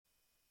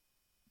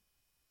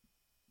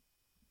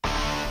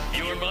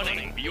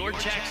money, your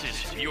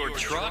taxes, your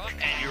truck,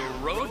 and your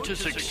road to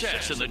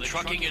success in the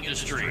trucking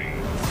industry.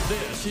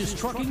 This is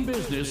Trucking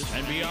Business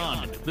and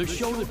Beyond, the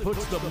show that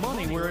puts the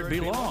money where it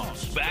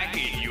belongs, back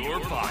in your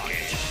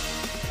pocket.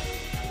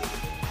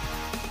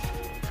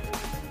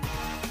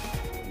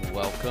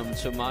 Welcome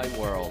to my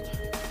world.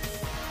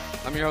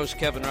 I'm your host,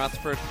 Kevin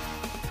Rutherford.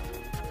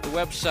 The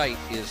website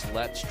is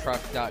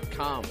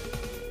letstruck.com.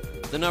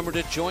 The number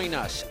to join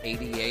us,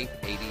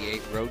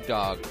 8888 Road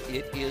Dog.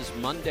 It is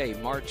Monday,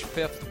 March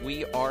 5th.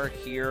 We are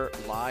here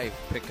live.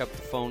 Pick up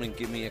the phone and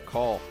give me a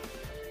call.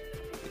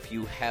 If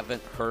you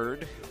haven't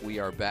heard, we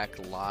are back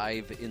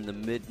live in the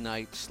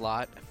midnight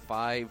slot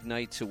 5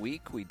 nights a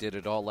week. We did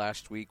it all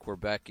last week. We're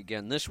back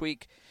again this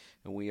week,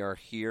 and we are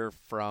here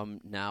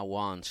from now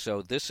on.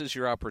 So this is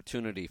your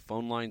opportunity.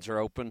 Phone lines are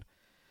open.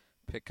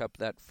 Pick up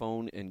that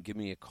phone and give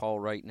me a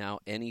call right now.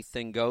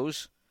 Anything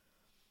goes.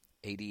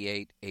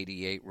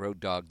 8888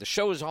 Road Dog. The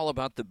show is all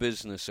about the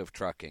business of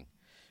trucking.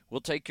 We'll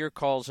take your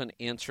calls and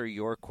answer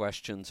your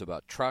questions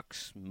about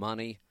trucks,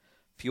 money,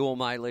 fuel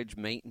mileage,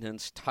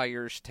 maintenance,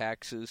 tires,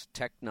 taxes,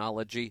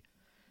 technology,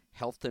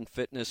 health and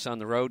fitness on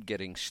the road,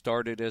 getting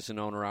started as an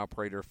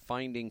owner-operator,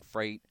 finding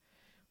freight,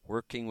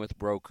 working with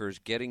brokers,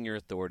 getting your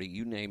authority,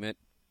 you name it.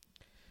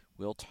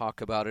 We'll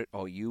talk about it.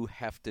 All you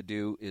have to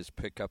do is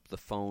pick up the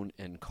phone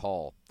and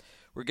call.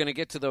 We're going to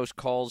get to those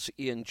calls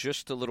in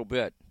just a little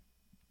bit.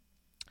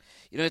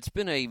 You know, it's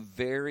been a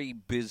very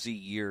busy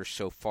year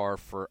so far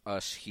for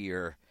us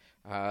here.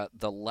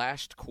 The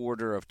last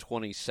quarter of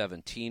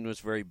 2017 was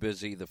very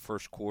busy. The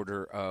first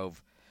quarter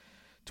of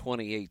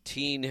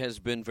 2018 has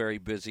been very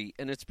busy,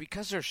 and it's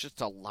because there's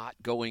just a lot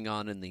going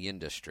on in the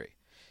industry.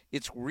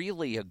 It's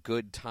really a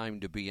good time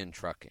to be in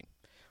trucking.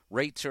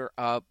 Rates are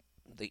up.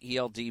 The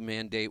ELD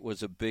mandate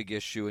was a big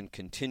issue and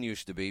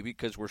continues to be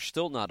because we're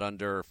still not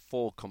under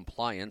full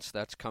compliance.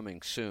 That's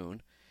coming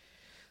soon.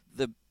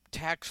 The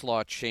tax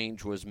law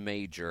change was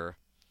major.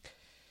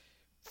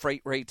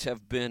 Freight rates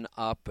have been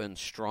up and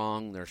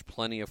strong. There's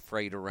plenty of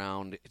freight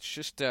around. It's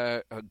just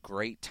a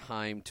great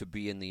time to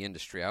be in the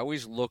industry. I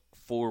always look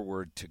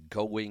forward to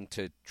going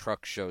to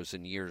truck shows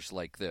in years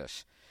like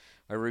this.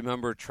 I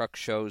remember truck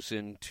shows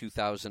in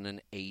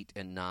 2008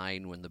 and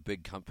 9 when the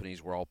big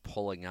companies were all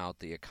pulling out.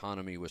 The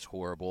economy was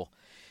horrible.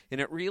 And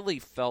it really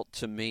felt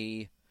to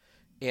me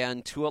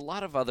and to a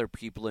lot of other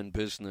people in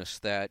business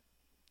that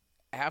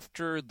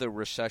after the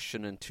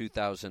recession in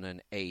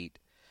 2008,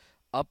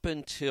 up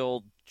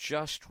until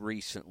just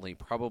recently,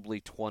 probably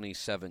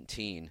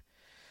 2017,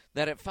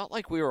 that it felt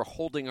like we were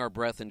holding our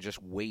breath and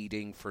just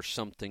waiting for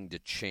something to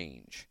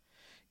change.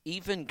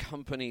 Even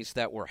companies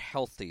that were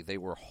healthy, they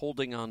were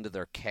holding on to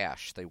their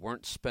cash. They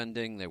weren't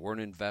spending, they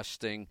weren't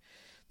investing,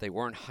 they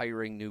weren't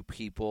hiring new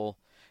people.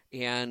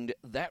 And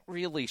that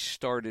really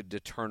started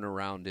to turn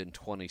around in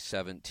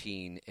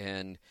 2017.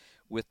 And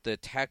with the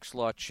tax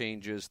law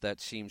changes, that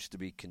seems to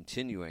be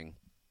continuing.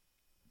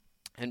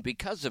 And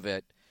because of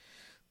it,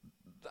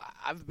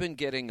 I've been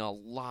getting a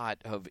lot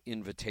of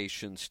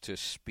invitations to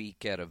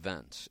speak at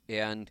events.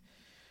 And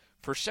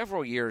for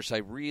several years, I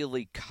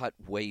really cut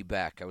way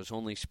back. I was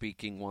only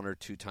speaking 1 or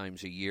 2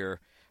 times a year.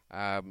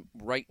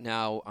 Right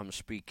now, I'm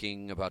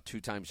speaking about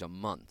 2 times a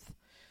month.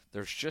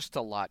 There's just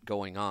a lot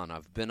going on.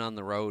 I've been on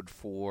the road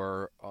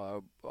for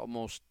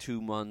almost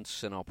 2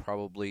 months, and I'll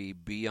probably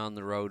be on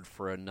the road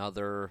for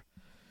another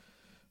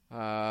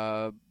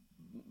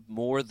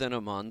more than a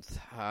month.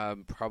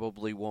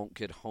 Probably won't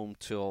get home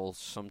till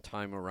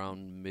sometime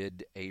around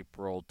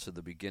mid-April to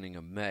the beginning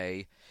of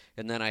May.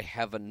 And then I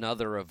have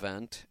another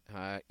event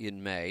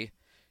in May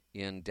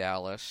in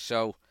Dallas.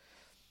 So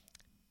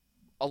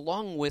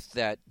along with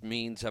that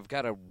means I've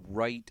got to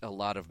write a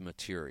lot of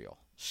material.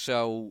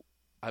 So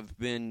I've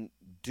been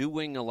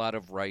doing a lot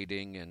of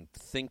writing and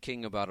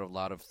thinking about a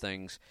lot of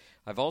things.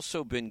 I've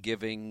also been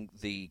giving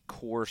the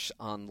course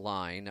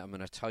online. I'm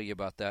going to tell you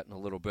about that in a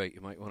little bit.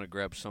 You might want to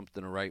grab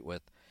something to write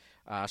with.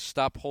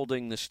 Stop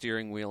holding the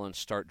steering wheel and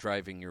start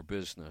driving your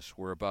business.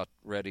 We're about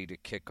ready to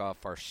kick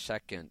off our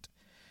second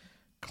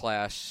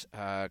class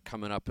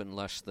coming up in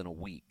less than a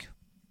week.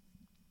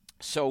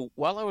 So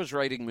while I was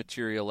writing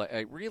material,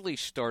 I really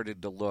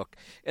started to look.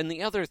 And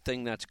the other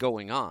thing that's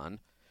going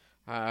on,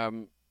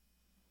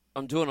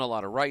 I'm doing a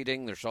lot of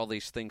writing. There's all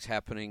these things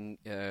happening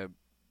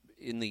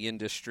in the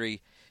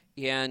industry.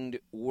 And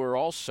we're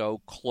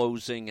also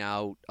closing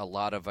out a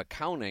lot of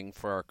accounting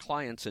for our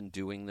clients and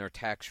doing their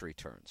tax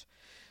returns.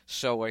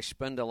 So I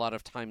spend a lot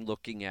of time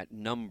looking at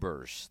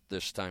numbers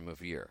this time of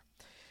year.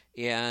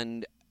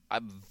 And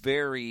I'm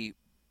very,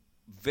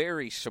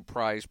 very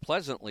surprised,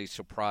 pleasantly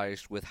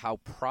surprised with how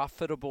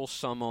profitable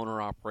some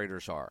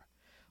owner-operators are.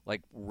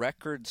 Like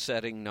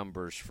record-setting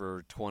numbers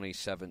for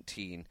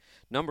 2017,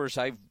 numbers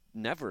I've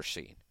never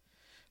seen.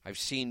 I've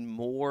seen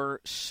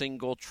more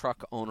single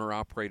truck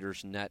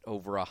owner-operators net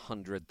over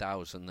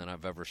 100,000 than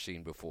I've ever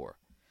seen before.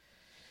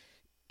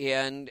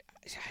 And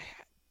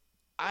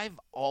I've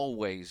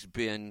always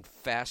been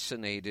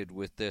fascinated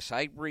with this.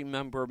 I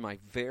remember my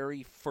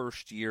very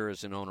first year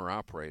as an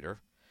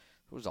owner-operator.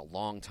 It was a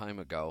long time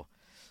ago.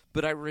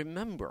 But I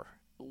remember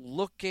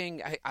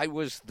I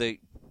was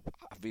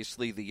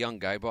obviously the young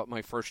guy. I bought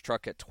my first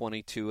truck at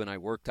 22, and I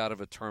worked out of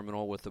a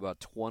terminal with about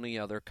 20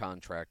 other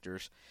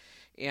contractors.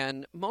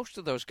 And most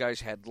of those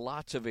guys had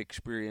lots of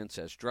experience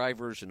as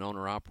drivers and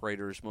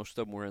owner-operators. Most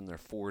of them were in their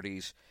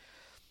 40s.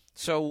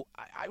 So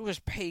I was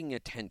paying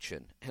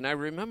attention. And I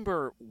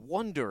remember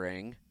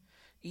wondering,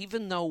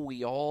 even though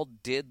we all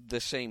did the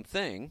same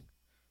thing,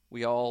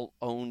 we all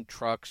owned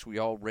trucks, we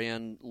all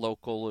ran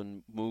local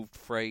and moved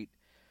freight,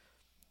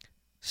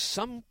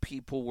 some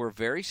people were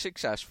very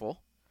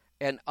successful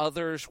and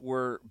others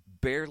were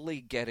barely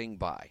getting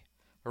by.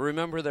 I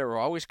remember there were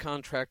always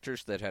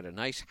contractors that had a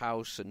nice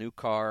house, a new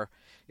car,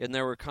 and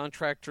there were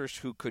contractors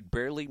who could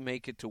barely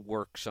make it to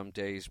work some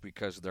days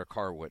because their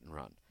car wouldn't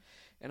run.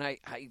 And I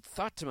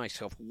thought to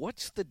myself,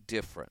 what's the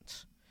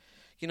difference?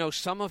 You know,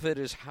 some of it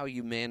is how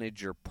you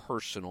manage your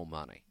personal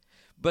money.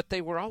 But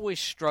they were always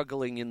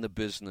struggling in the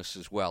business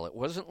as well. It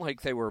wasn't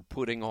like they were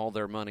putting all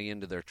their money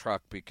into their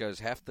truck because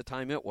half the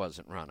time it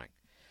wasn't running.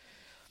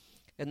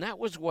 And that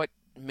was what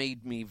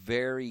made me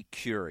very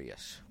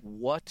curious.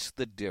 What's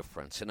the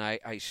difference? And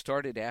I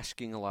started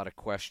asking a lot of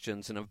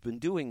questions, and I've been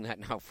doing that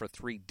now for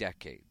 3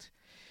 decades.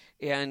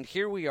 And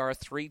here we are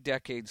 3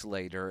 decades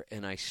later,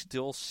 and I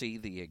still see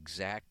the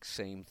exact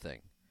same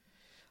thing.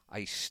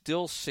 I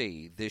still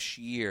see this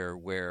year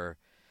where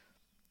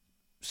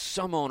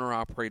some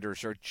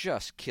owner-operators are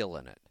just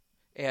killing it.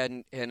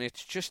 And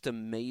it's just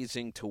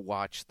amazing to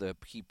watch the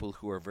people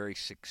who are very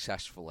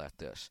successful at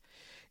this.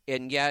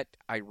 And yet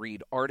I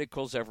read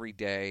articles every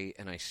day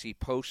and I see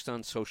posts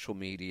on social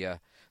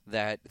media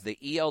that the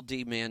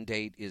ELD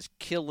mandate is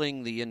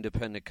killing the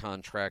independent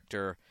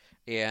contractor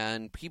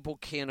and people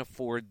can't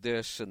afford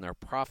this and their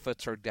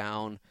profits are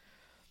down.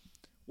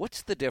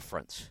 What's the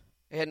difference?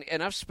 And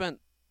I've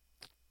spent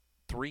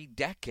 3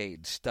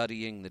 decades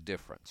studying the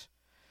difference.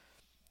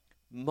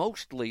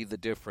 Mostly the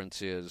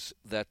difference is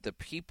that the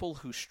people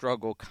who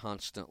struggle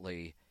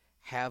constantly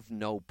have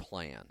no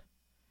plan.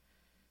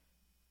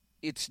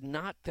 It's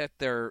not that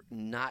they're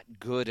not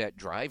good at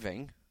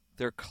driving.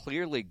 They're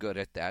clearly good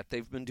at that.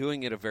 They've been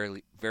doing it a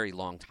very, very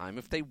long time.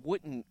 If they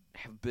wouldn't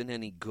have been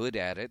any good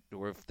at it,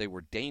 or if they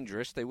were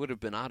dangerous, they would have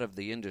been out of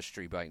the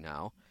industry by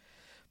now.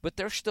 But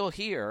they're still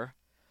here.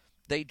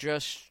 They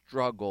just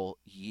struggle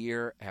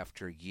year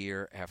after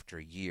year after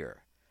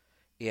year.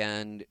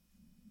 And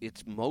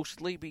it's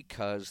mostly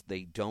because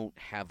they don't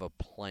have a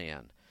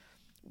plan.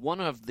 One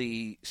of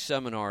the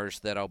seminars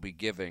that I'll be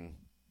giving,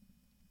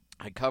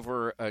 I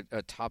cover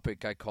a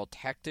topic I call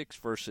tactics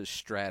versus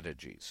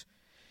strategies.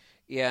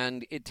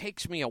 And it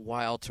takes me a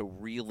while to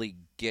really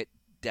get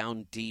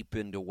down deep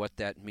into what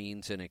that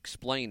means and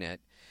explain it.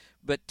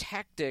 But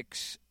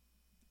tactics,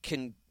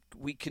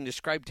 we can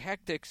describe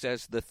tactics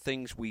as the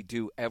things we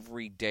do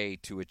every day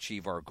to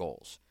achieve our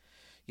goals.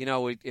 You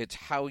know, it's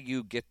how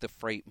you get the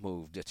freight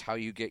moved. It's how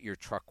you get your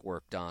truck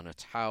worked on.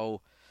 It's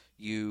how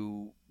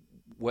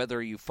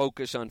whether you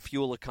focus on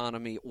fuel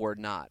economy or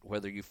not,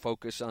 whether you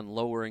focus on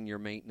lowering your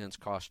maintenance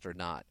cost or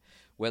not,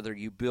 whether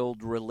you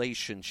build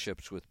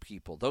relationships with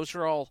people. Those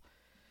are all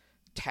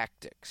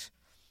tactics.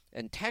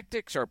 And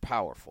tactics are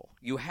powerful.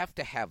 You have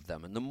to have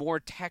them. And the more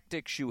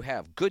tactics you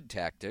have, good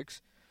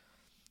tactics,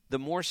 the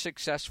more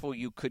successful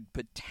you could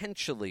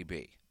potentially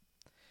be.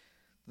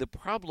 The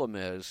problem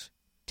is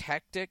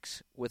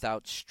tactics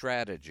without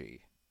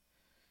strategy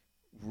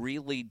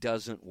really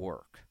doesn't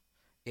work.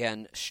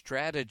 And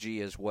strategy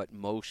is what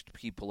most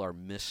people are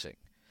missing.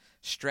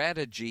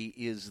 Strategy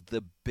is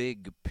the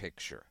big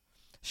picture.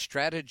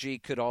 Strategy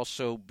could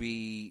also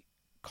be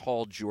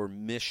called your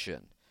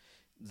mission.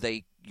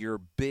 Your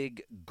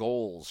big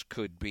goals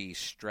could be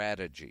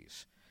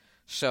strategies.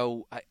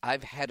 So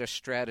I've had a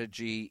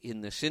strategy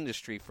in this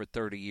industry for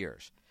 30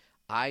 years.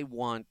 I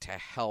want to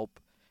help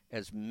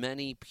as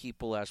many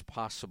people as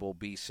possible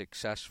be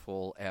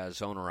successful as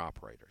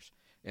owner-operators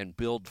and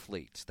build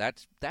fleets.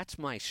 That's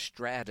my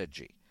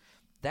strategy.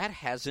 That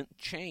hasn't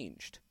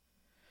changed.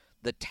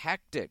 The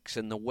tactics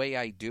and the way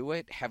I do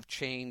it have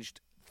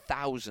changed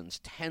thousands,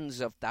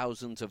 tens of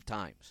thousands of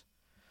times.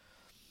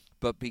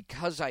 But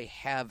because I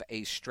have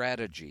a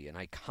strategy and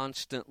I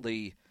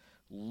constantly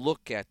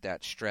look at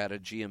that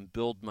strategy and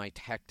build my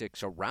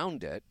tactics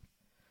around it,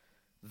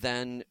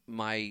 then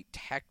my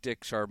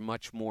tactics are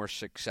much more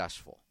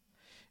successful.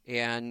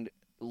 And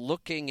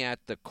looking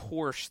at the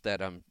course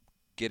that I'm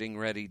getting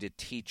ready to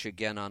teach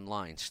again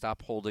online,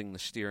 Stop Holding the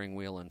Steering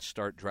Wheel and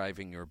Start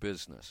Driving Your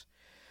Business,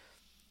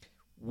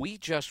 we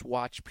just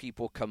watch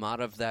people come out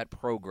of that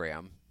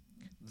program.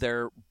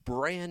 They're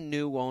brand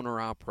new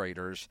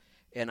owner-operators,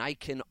 and I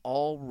can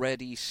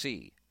already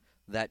see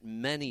that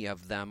many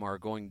of them are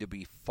going to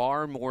be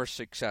far more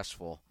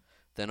successful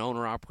than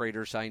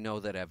owner-operators I know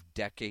that have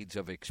decades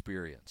of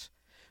experience.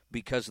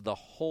 Because the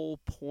whole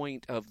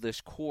point of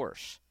this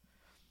course,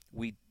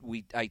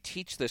 I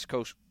teach this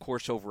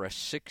course over a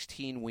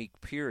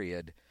 16-week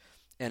period,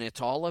 and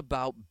it's all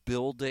about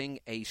building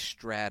a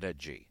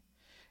strategy.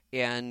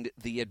 And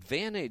the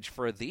advantage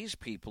for these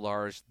people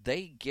is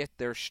they get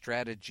their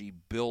strategy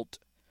built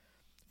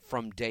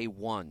from day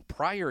one,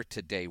 prior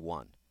to day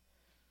one.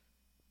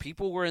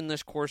 People were in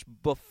this course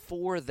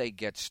before they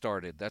get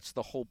started. That's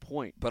the whole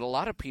point. But a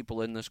lot of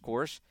people in this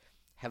course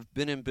have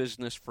been in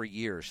business for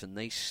years, and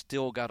they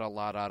still got a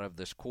lot out of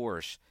this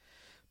course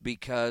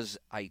because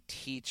I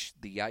teach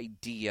the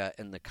idea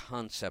and the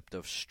concept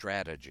of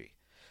strategy,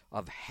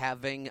 of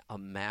having a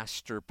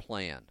master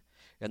plan.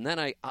 And then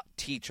I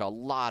teach a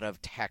lot of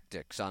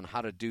tactics on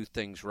how to do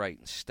things right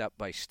and step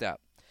by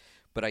step.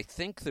 But I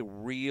think the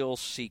real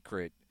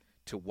secret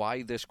to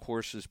why this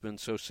course has been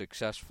so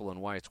successful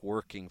and why it's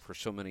working for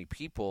so many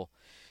people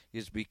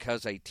is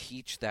because I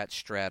teach that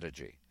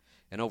strategy.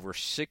 And over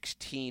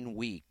 16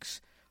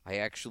 weeks, I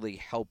actually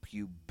help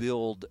you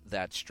build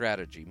that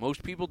strategy.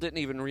 Most people didn't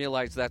even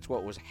realize that's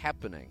what was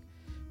happening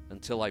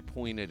until I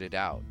pointed it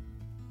out.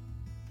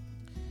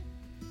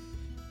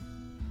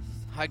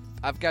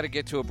 I've got to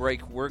get to a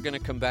break. We're going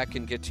to come back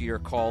and get to your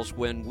calls.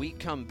 When we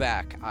come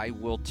back, I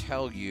will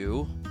tell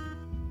you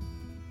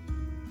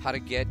how to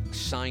get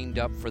signed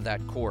up for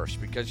that course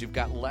because you've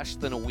got less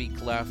than a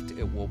week left.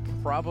 It will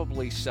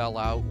probably sell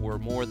out. We're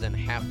more than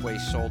halfway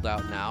sold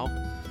out now.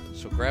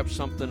 So grab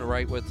something to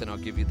write with, and I'll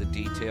give you the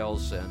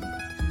details, and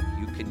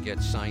you can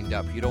get signed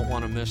up. You don't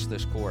want to miss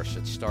this course.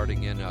 It's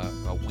starting in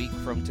a week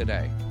from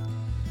today.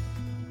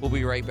 We'll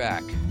be right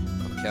back.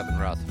 I'm Kevin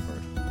Rutherford.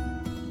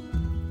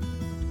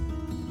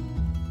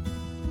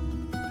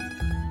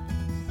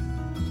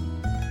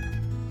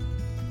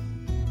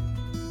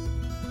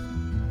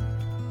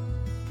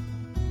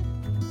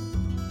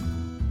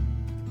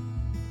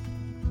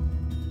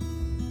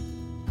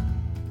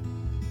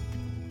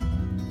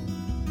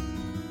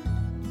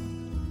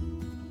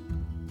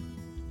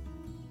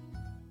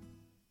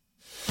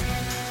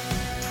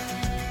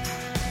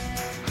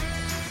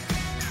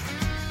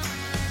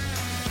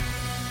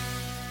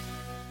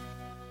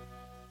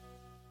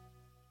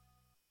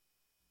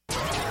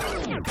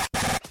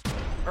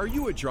 Are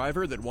you a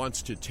driver that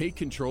wants to take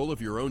control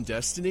of your own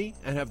destiny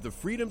and have the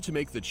freedom to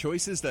make the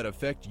choices that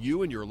affect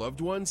you and your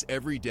loved ones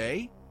every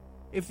day?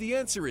 If the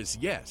answer is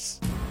yes,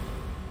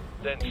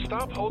 then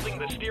Stop Holding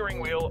the Steering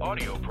Wheel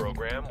audio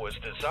program was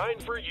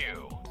designed for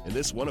you. in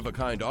this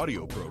one-of-a-kind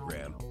audio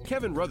program,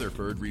 Kevin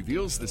Rutherford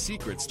reveals the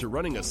secrets to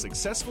running a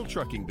successful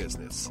trucking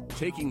business,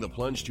 taking the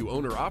plunge to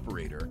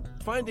owner-operator,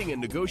 finding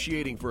and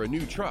negotiating for a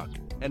new truck,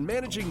 and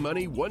managing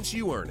money once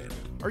you earn it.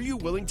 Are you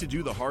willing to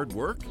do the hard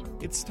work?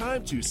 It's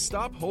time to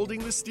stop holding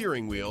the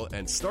steering wheel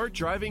and start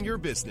driving your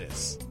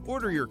business.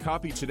 Order your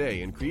copy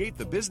today and create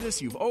the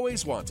business you've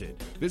always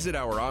wanted. Visit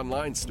our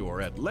online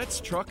store at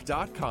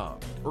letstruck.com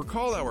or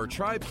call our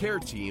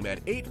TribeCare Team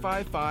at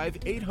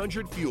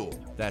 855-800-FUEL.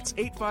 That's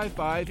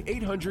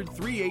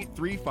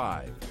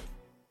 855-800-3835.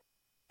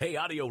 Hey,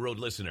 AudioRoad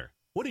listener,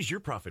 what is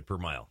your profit per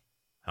mile?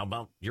 How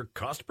about your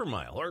cost per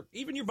mile or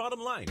even your bottom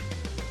line?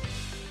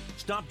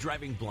 Stop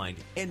driving blind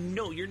and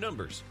know your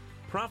numbers.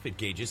 Profit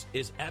Gauges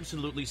is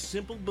absolutely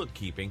simple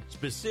bookkeeping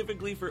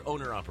specifically for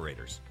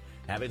owner-operators.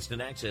 Have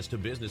instant access to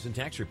business and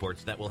tax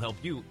reports that will help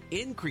you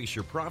increase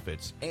your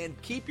profits and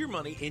keep your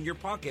money in your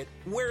pocket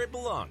where it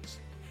belongs.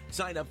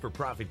 Sign up for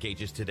Profit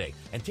Gauges today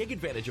and take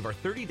advantage of our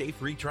 30-day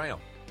free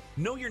trial.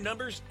 Know your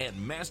numbers and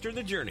master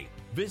the journey.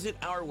 Visit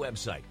our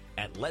website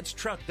at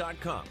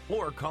letstruck.com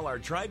or call our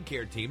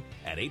TribeCare team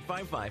at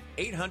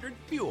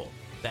 855-800-FUEL.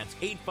 That's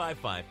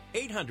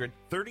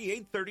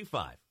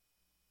 855-800-3835.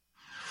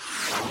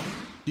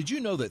 Did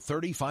you know that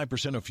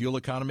 35% of fuel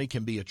economy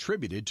can be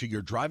attributed to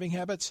your driving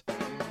habits?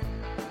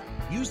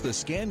 Use the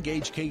Scan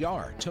Gauge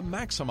KR to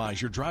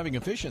maximize your driving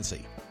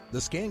efficiency. The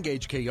Scan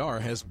Gauge KR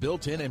has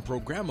built-in and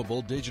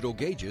programmable digital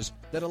gauges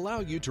that allow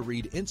you to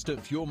read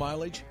instant fuel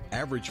mileage,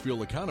 average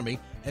fuel economy,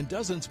 and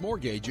dozens more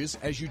gauges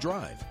as you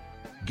drive.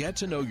 Get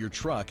to know your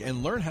truck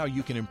and learn how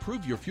you can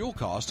improve your fuel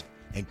cost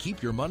and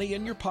keep your money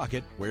in your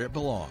pocket where it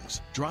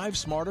belongs. Drive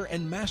smarter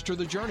and master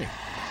the journey.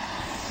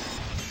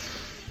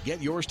 Get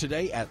yours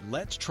today at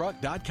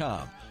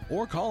letstruck.com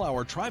or call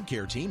our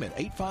TribeCare team at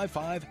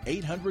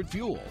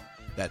 855-800-FUEL.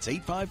 That's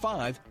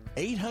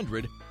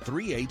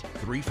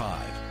 855-800-3835.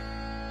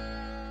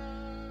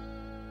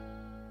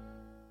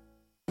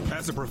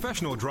 As a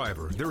professional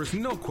driver, there is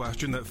no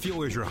question that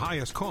fuel is your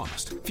highest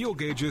cost. Fuel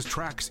Gauges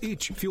tracks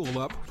each fuel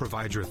up,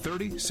 provides your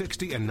 30,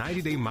 60, and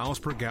 90-day miles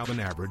per gallon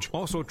average,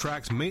 also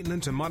tracks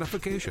maintenance and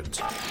modifications.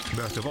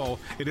 Best of all,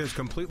 it is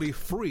completely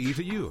free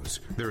to use.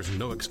 There is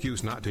no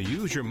excuse not to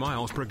use your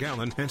miles per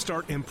gallon and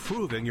start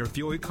improving your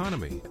fuel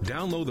economy.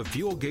 Download the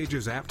Fuel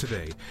Gauges app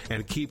today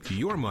and keep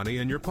your money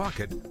in your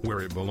pocket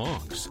where it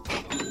belongs.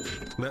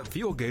 Let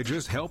Fuel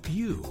Gauges help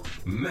you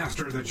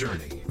master the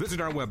journey.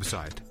 Visit our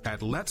website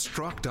at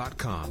letstruck.com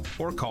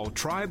or call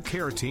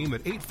TribeCare Team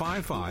at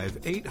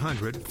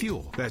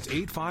 855-800-FUEL. That's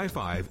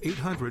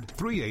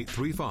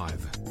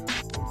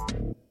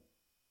 855-800-3835.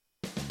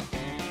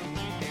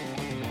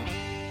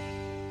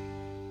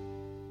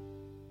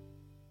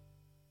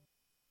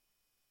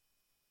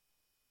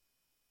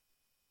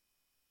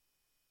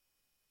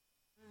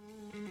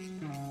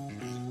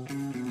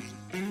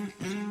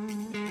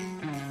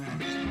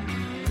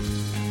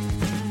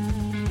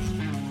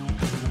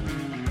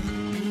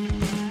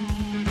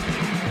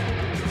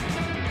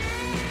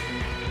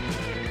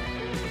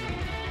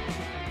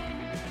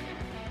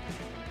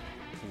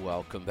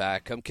 Welcome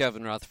back. I'm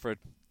Kevin Rutherford.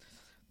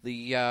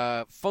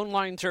 The phone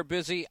lines are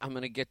busy. I'm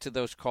going to get to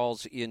those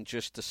calls in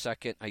just a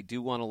second. I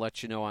do want to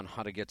let you know on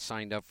how to get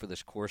signed up for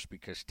this course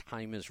because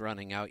time is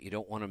running out. You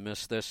don't want to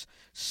miss this.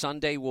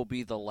 Sunday will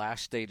be the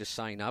last day to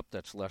sign up.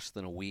 That's less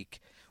than a week.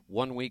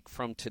 1 week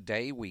from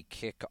today, we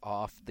kick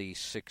off the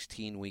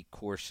 16-week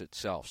course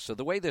itself. So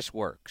the way this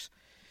works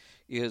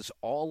is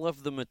all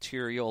of the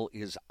material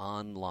is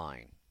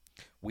online.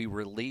 We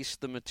release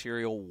the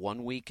material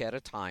 1 week at a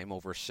time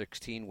over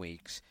 16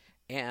 weeks.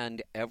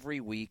 And every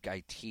week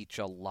I teach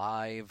a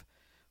live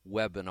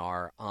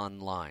webinar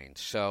online.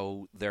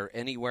 So they're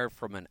anywhere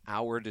from an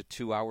hour to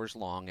 2 hours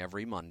long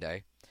every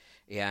Monday.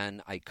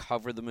 And I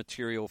cover the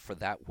material for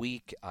that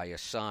week. I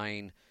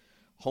assign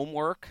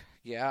homework.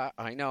 Yeah,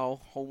 I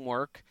know,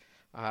 homework.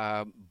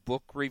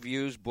 Book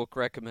reviews, book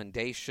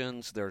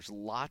recommendations. There's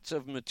lots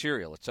of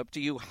material. It's up to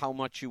you how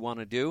much you want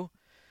to do.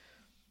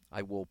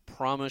 I will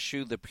promise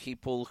you the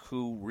people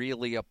who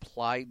really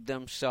applied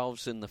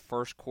themselves in the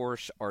first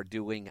course are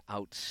doing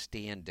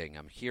outstanding.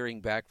 I'm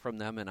hearing back from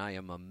them, and I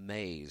am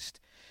amazed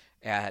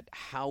at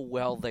how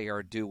well they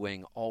are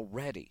doing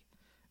already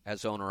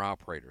as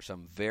owner-operators.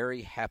 I'm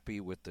very happy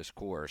with this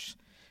course,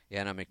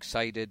 and I'm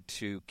excited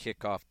to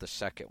kick off the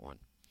second one.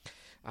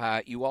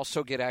 You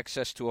also get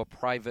access to a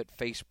private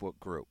Facebook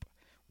group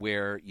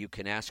where you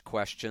can ask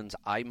questions.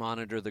 I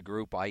monitor the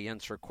group, I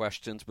answer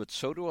questions, but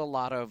so do a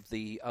lot of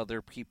the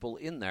other people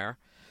in there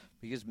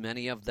because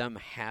many of them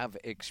have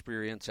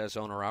experience as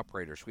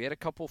owner-operators. We had a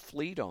couple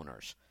fleet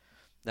owners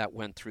that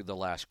went through the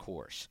last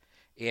course,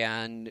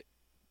 and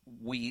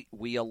we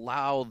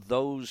allow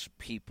those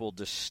people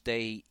to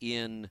stay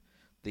in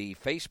the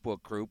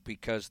Facebook group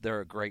because they're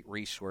a great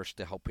resource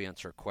to help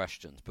answer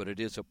questions. But it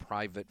is a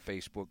private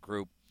Facebook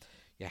group.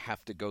 You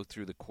have to go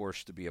through the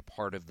course to be a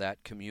part of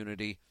that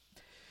community.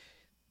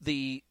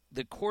 The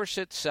course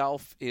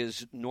itself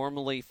is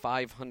normally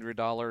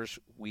 $500.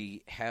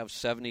 We have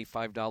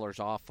 $75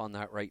 off on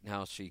that right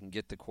now, so you can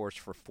get the course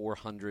for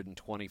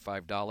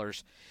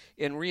 $425.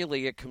 And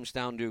really, it comes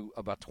down to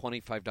about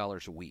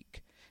 $25 a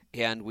week.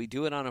 And we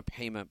do it on a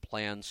payment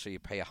plan, so you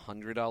pay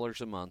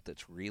 $100 a month.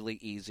 It's really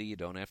easy. You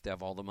don't have to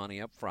have all the money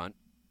up front.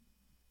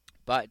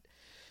 But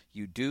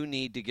you do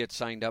need to get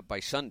signed up by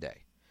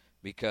Sunday,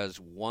 because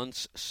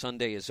once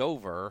Sunday is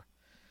over,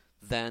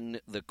 then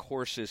the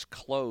course is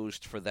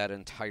closed for that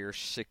entire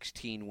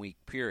 16-week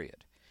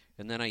period.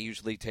 And then I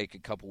usually take a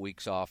couple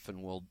weeks off,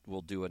 and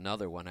we'll do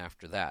another one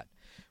after that.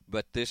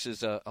 But this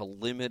is a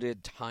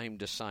limited time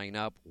to sign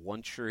up.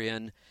 Once you're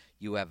in,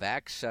 you have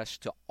access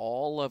to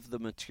all of the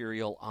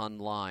material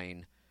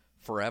online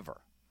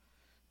forever.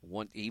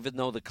 Even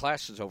though the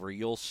class is over,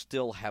 you'll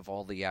still have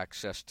all the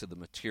access to the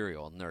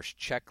material. And there's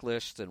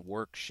checklists and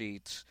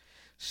worksheets,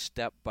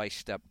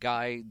 step-by-step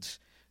guides,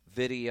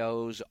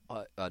 videos,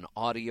 an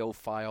audio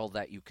file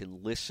that you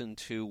can listen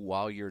to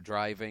while you're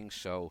driving,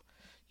 so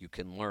you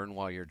can learn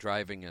while you're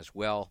driving as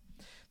well.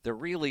 There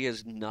really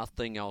is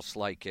nothing else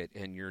like it,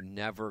 and you're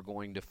never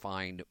going to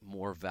find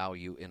more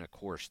value in a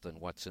course than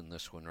what's in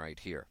this one right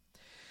here.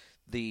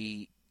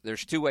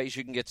 There's two ways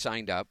you can get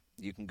signed up.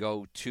 You can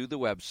go to the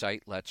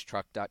website,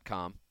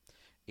 letstruck.com,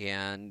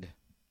 and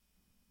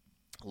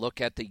look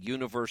at the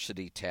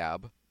University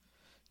tab.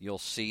 You'll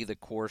see the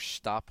course,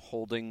 Stop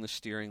Holding the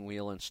Steering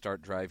Wheel and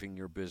Start Driving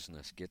Your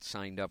Business. Get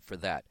signed up for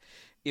that.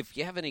 If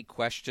you have any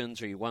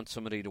questions or you want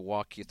somebody to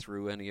walk you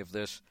through any of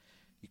this,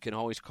 you can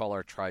always call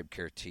our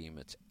TribeCare team.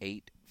 It's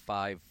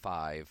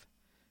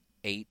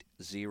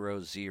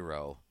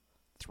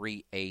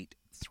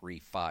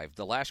 855-800-3835.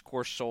 The last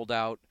course sold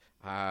out.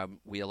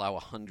 We allow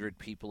 100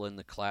 people in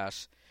the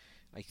class.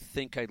 I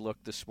think I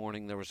looked this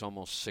morning, there was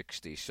almost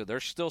 60. So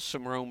there's still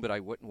some room, but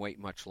I wouldn't wait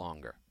much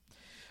longer.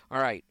 All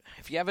right,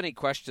 if you have any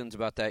questions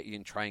about that, you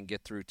can try and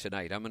get through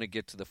tonight. I'm going to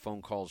get to the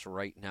phone calls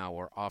right now.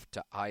 We're off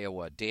to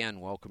Iowa. Dan,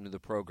 welcome to the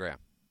program.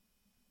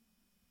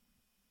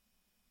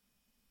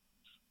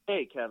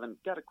 Hey, Kevin.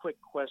 Got a quick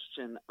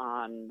question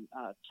on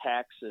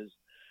taxes.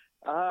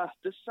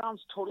 This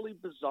sounds totally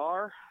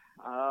bizarre.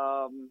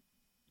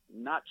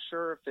 Not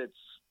sure if it's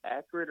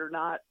accurate or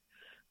not,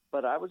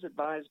 but I was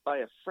advised by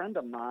a friend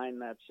of mine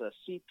that's a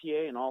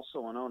CPA and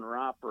also an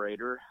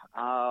owner-operator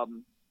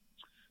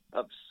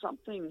of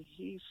something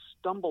he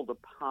stumbled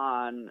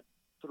upon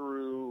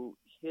through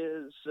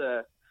his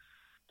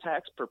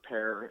tax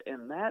preparer,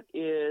 and that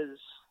is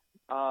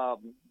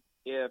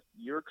if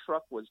your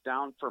truck was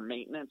down for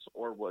maintenance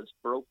or was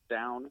broke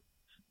down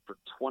for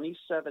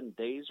 27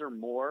 days or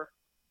more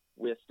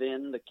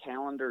within the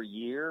calendar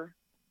year,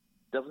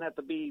 doesn't have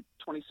to be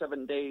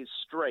 27 days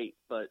straight,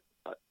 but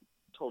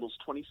totals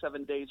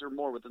 27 days or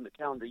more within the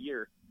calendar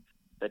year,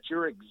 that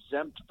you're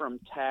exempt from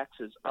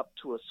taxes up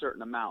to a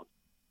certain amount.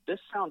 This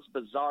sounds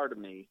bizarre to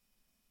me,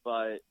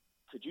 but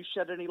could you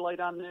shed any light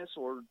on this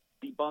or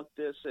debunk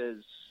this as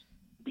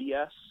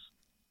BS?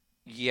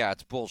 Yeah,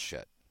 it's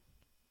bullshit.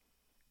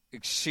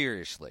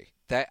 Seriously.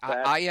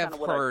 I have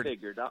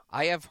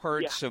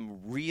heard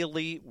some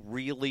really,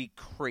 really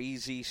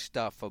crazy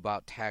stuff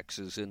about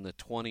taxes in the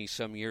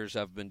 20-some years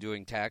I've been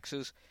doing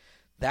taxes.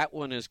 that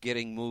one is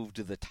getting moved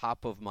to the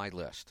top of my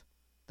list.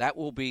 That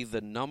will be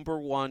the number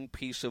one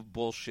piece of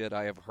bullshit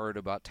I have heard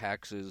about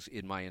taxes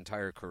in my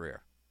entire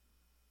career.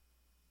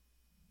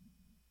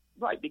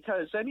 Right,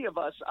 because any of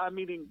us,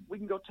 we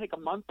can go take a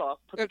month off,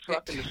 put the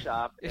truck in the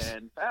shop,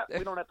 and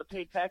we don't have to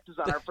pay taxes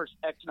on our first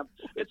X.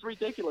 It's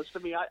ridiculous to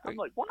me. I'm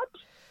like, what?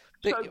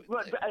 So,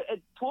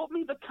 pull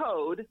me the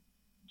code,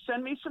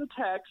 send me some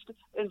text,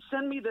 and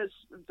send me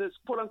this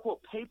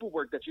quote-unquote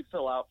paperwork that you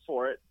fill out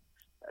for it.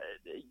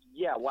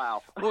 Yeah,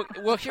 wow.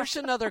 Well, here's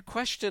another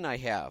question I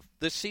have.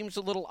 This seems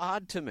a little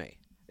odd to me,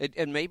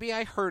 and maybe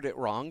I heard it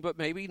wrong, but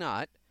maybe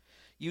not.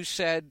 You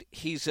said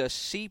he's a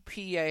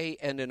CPA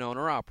and an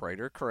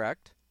owner-operator,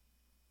 correct?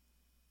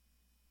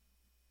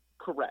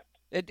 Correct.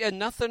 And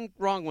nothing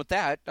wrong with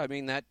that. I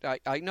mean, that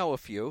I know a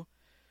few.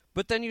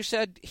 But then you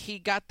said he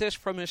got this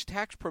from his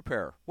tax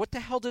preparer. What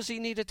the hell does he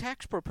need a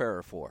tax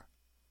preparer for?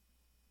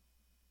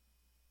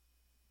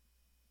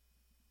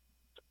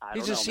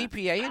 He's a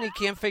CPA and he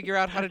can't figure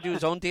out how to do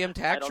his own damn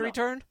tax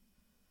return?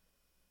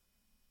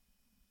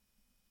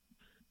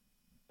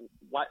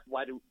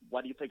 Why do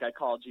you think I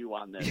called you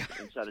on this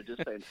instead of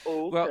just saying,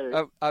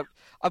 okay? Well,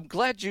 I'm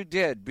glad you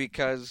did,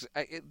 because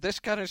this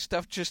kind of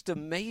stuff just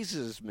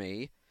amazes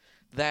me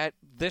that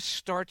this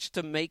starts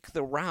to make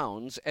the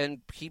rounds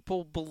and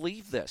people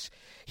believe this.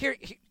 Here,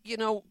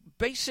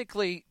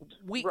 basically,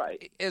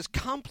 as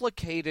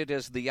complicated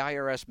as the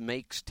IRS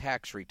makes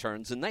tax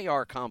returns, and they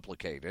are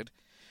complicated,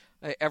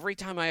 every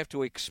time I have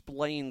to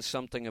explain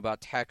something about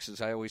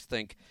taxes, I always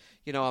think,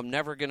 I'm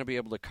never going to be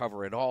able to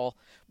cover it all.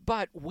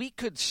 But we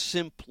could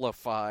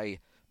simplify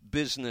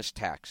business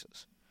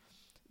taxes.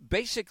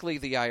 Basically,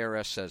 the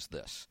IRS says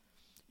this.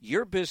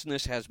 Your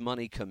business has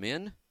money come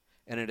in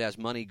and it has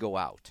money go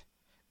out.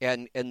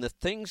 And the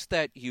things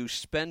that you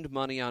spend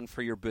money on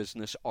for your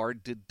business are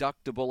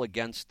deductible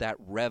against that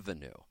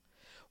revenue.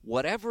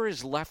 Whatever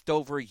is left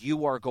over,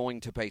 you are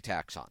going to pay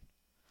tax on.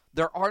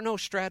 There are no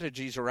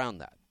strategies around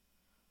that.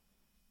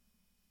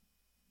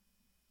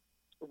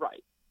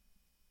 Right.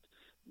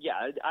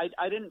 Yeah,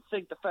 I didn't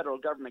think the federal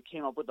government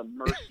came up with a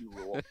mercy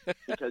rule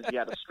because you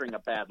had a string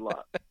of bad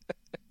luck.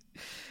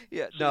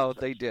 Yeah, no,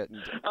 they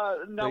didn't.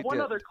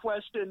 Other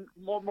question,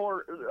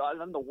 more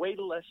on the way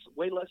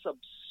less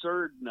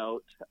absurd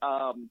note,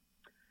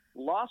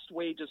 lost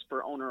wages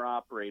for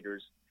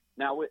owner-operators.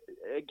 Now,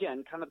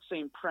 again, kind of the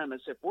same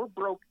premise. If we're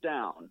broke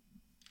down,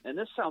 and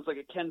this sounds like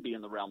it can be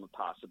in the realm of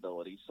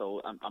possibility,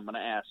 so I'm going to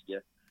ask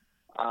you,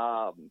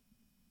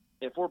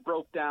 if we're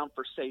broke down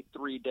for, say,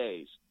 3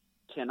 days,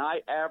 can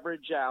I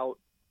average out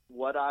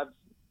what I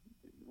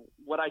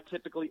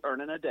typically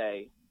earn in a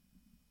day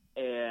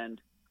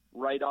and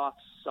write off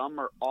some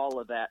or all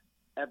of that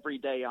every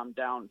day I'm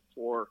down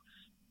for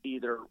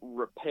either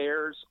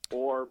repairs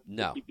or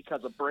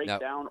because of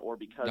breakdown or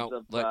because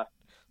of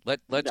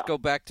Let's go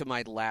back to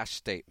my last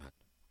statement.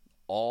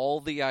 All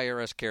the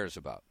IRS cares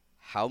about,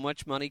 how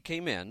much money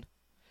came in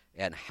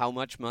and how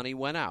much money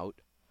went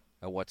out,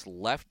 and what's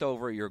left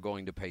over you're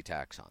going to pay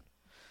tax on.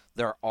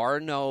 There are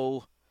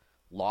no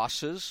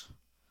losses.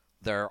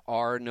 There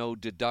are no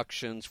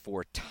deductions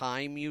for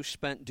time you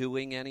spent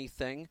doing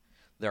anything.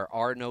 There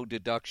are no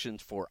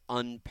deductions for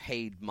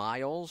unpaid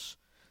miles.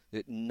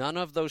 None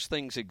of those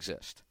things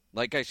exist.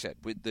 Like I said,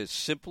 the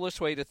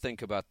simplest way to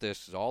think about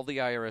this is all the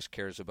IRS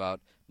cares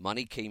about,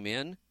 money came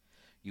in,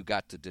 you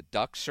got to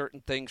deduct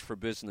certain things for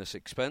business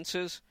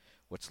expenses.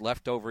 What's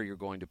left over you're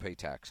going to pay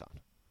tax on.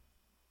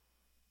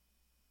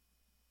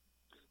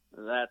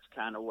 That's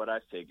kind of what I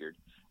figured.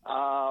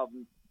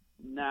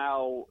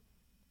 Now,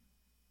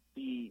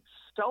 the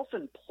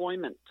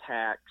self-employment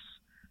tax,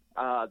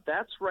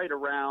 that's right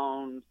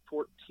around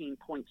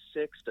 14.6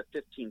 to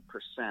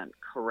 15%,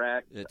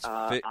 correct? It's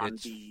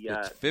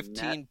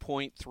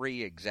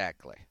 15.3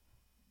 exactly.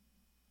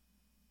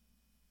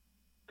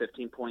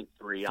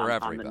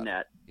 15.3 on the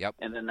net. Yep.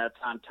 And then that's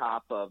on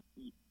top of,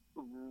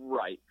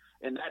 right.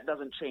 And that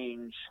doesn't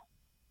change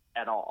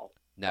at all.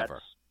 Never.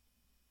 That's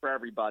for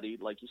everybody,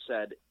 like you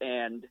said.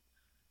 And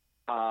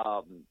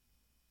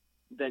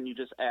then you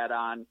just add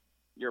on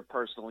your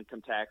personal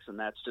income tax, and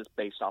that's just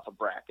based off a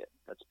bracket.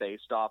 That's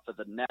based off of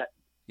the net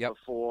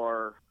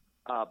before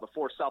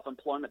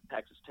self-employment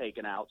tax is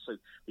taken out. So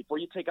before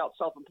you take out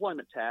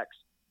self-employment tax,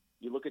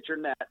 you look at your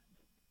net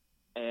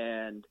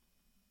and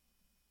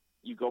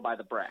you go by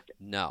the bracket.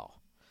 No,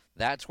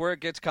 that's where it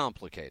gets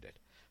complicated.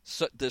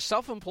 So the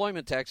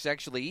self-employment tax is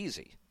actually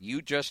easy.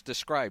 You just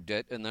described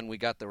it, and then we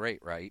got the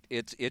rate right.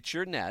 It's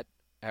your net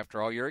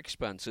after all your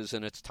expenses,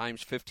 and it's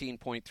times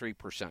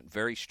 15.3%.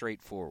 Very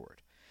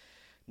straightforward.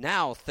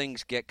 Now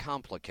things get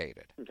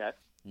complicated. Okay.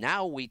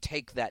 Now we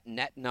take that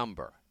net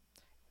number,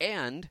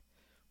 and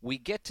we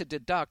get to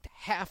deduct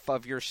half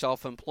of your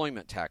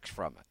self-employment tax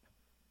from it.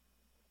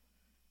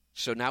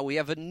 So now we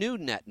have a new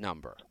net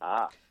number.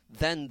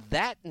 Then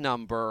that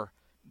number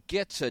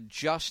gets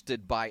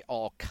adjusted by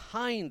all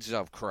kinds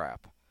of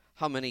crap.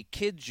 how many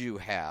kids you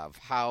have,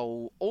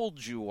 how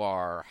old you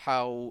are,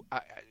 how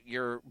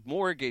your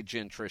mortgage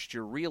interest,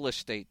 your real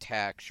estate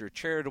tax, your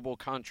charitable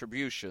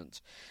contributions,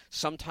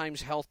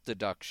 sometimes health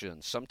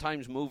deductions,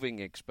 sometimes moving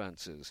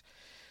expenses.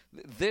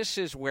 This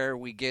is where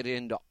we get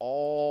into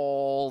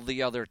all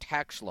the other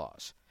tax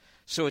laws.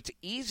 So it's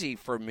easy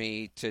for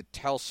me to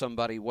tell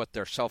somebody what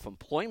their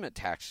self-employment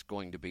tax is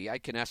going to be. I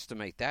can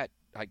estimate that.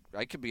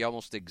 I could be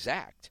almost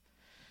exact.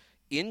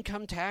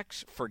 Income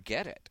tax,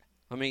 forget it.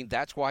 I mean,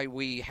 that's why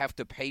we have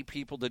to pay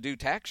people to do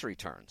tax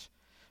returns,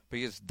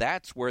 because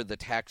that's where the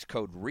tax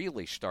code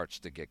really starts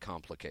to get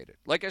complicated.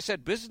 Like I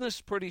said, business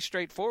is pretty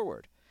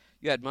straightforward.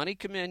 You had money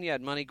come in, you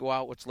had money go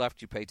out, what's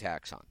left you pay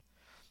tax on.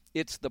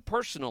 It's the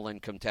personal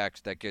income tax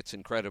that gets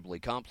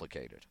incredibly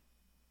complicated.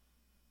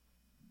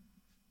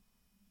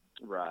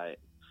 Right.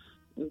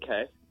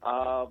 Okay.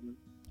 I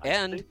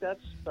think that's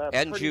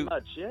pretty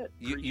much it.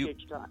 Appreciate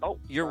your time.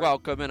 You're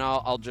welcome, and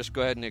I'll just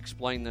go ahead and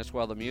explain this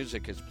while the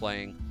music is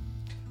playing.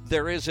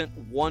 There isn't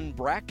one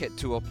bracket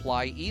to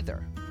apply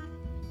either.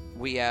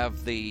 We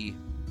have the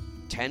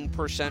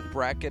 10%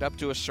 bracket up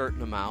to a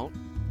certain amount.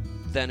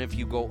 Then if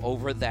you go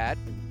over that,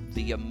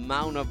 the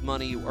amount of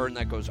money you earn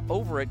that goes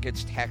over it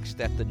gets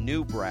taxed at the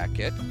new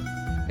bracket,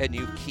 and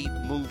you keep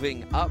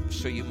moving up,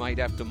 so you might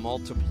have to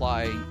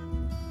multiply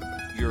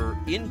your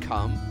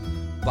income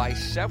by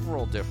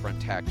several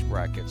different tax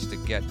brackets to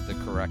get the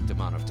correct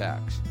amount of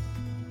tax.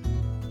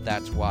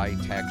 That's why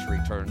tax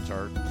returns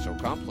are so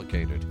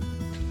complicated.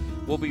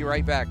 We'll be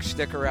right back.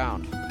 Stick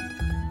around.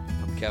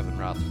 I'm Kevin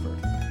Rutherford.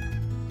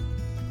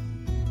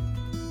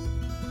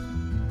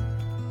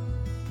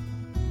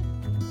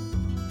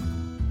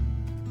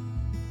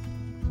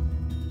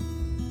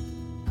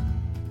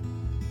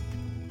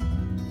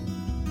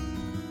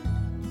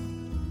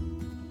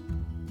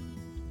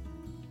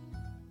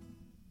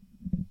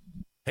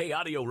 Hey,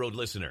 AudioRoad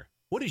listener,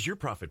 what is your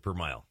profit per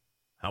mile?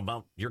 How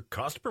about your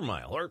cost per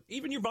mile, or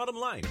even your bottom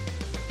line?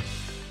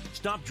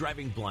 Stop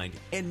driving blind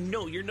and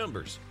know your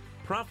numbers.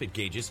 Profit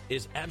Gauges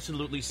is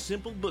absolutely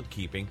simple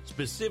bookkeeping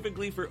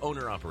specifically for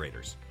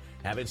owner-operators.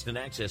 Have instant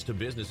access to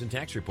business and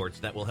tax reports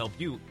that will help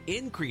you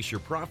increase your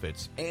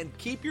profits and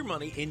keep your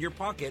money in your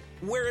pocket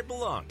where it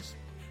belongs.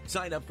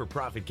 Sign up for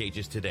Profit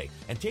Gauges today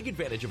and take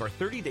advantage of our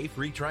 30-day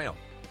free trial.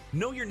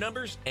 Know your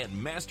numbers and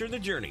master the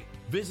journey.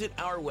 Visit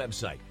our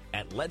website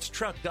at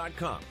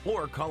letstruck.com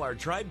or call our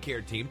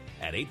TribeCare team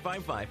at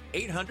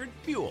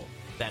 855-800-FUEL.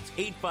 That's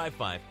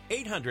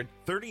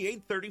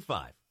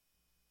 855-800-3835.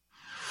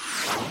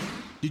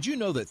 Did you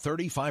know that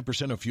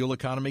 35% of fuel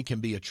economy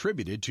can be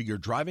attributed to your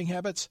driving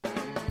habits?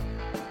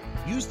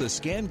 Use the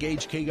Scan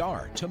Gauge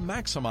KR to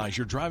maximize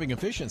your driving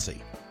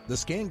efficiency. The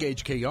Scan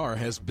Gauge KR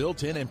has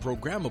built-in and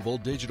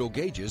programmable digital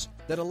gauges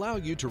that allow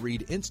you to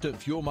read instant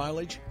fuel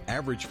mileage,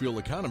 average fuel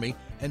economy,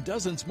 and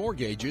dozens more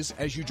gauges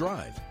as you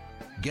drive.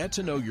 Get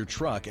to know your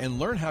truck and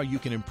learn how you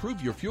can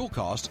improve your fuel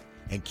cost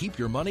and keep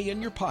your money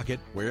in your pocket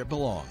where it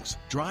belongs.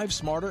 Drive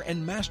smarter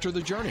and master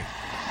the journey.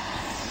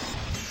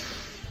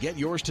 Get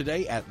yours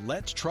today at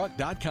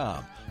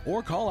letstruck.com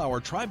or call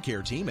our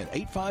TribeCare team at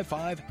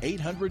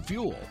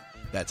 855-800-FUEL.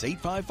 That's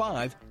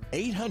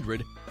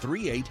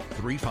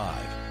 855-800-3835.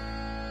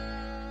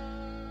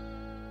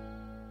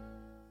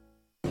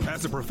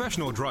 As a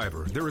professional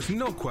driver, there is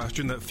no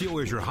question that fuel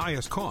is your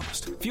highest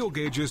cost. Fuel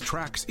Gauges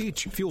tracks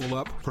each fuel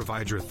up,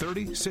 provides your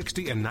 30,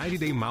 60, and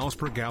 90-day miles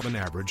per gallon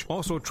average,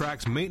 also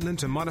tracks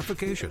maintenance and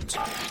modifications.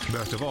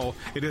 Best of all,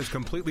 it is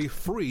completely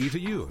free to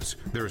use.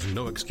 There is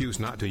no excuse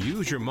not to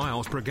use your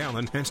miles per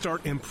gallon and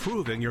start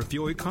improving your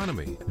fuel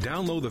economy.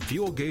 Download the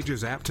Fuel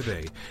Gauges app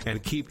today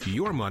and keep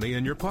your money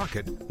in your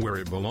pocket where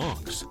it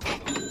belongs.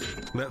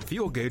 Let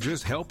Fuel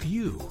Gauges help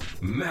you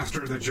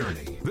master the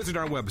journey. Visit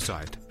our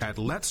website at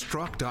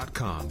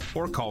letstruck.com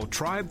or call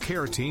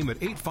TribeCare Team at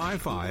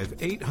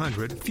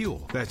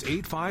 855-800-FUEL. That's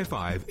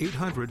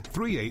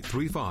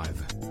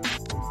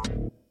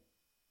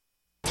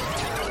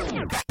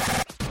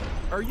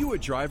 855-800-3835. Are you a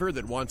driver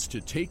that wants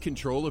to take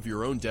control of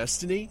your own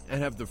destiny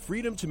and have the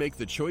freedom to make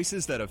the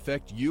choices that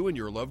affect you and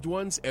your loved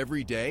ones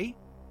every day?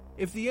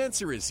 If the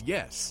answer is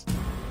yes,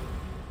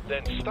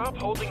 then Stop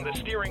Holding the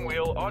Steering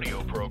Wheel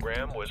audio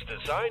program was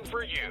designed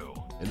for you.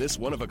 In this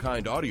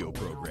one-of-a-kind audio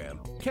program,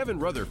 Kevin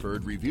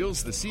Rutherford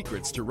reveals the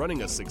secrets to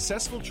running a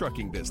successful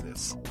trucking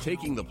business,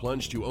 taking the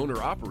plunge to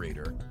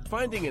owner-operator,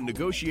 finding and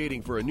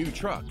negotiating for a new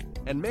truck,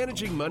 and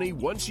managing money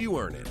once you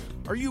earn it.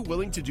 Are you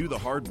willing to do the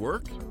hard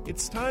work?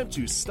 It's time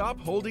to stop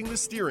holding the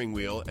steering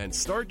wheel and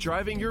start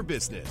driving your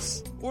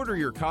business. Order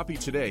your copy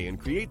today and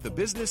create the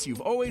business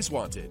you've always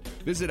wanted.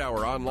 Visit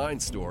our online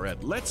store at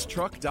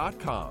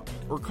letstruck.com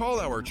or call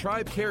our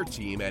TribeCare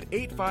team at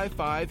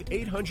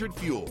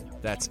 855-800-FUEL.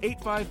 That's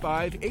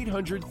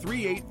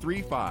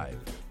 855-800-3835.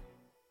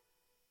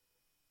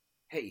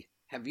 Hey,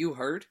 have you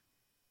heard?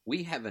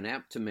 We have an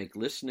app to make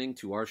listening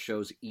to our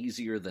shows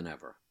easier than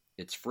ever.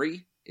 It's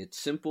free, it's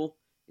simple,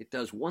 it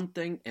does one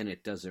thing, and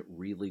it does it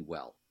really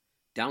well.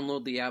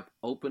 Download the app,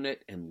 open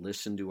it, and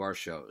listen to our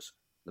shows.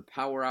 The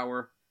Power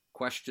Hour,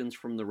 Questions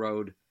from the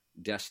Road,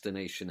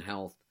 Destination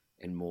Health,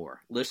 and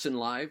more. Listen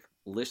live,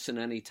 listen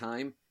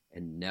anytime,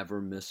 and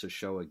never miss a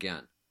show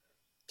again.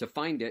 To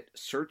find it,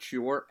 search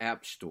your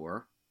app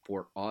store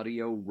for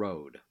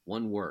AudioRoad.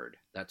 One word.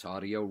 That's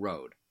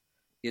AudioRoad.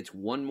 It's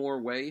one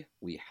more way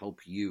we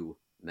help you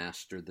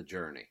master the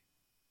journey.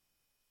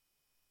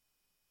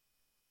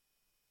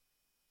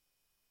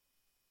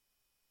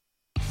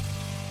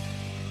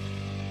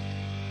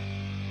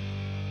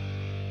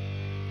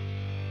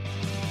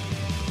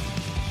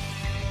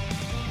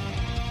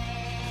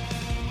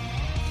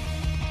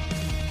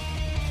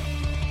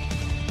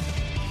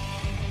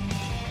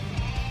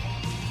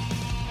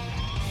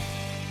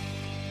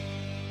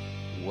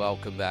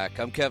 Welcome back.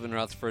 I'm Kevin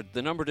Rutherford.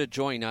 The number to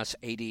join us,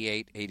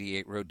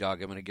 8888 Road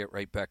Dog. I'm going to get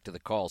right back to the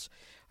calls.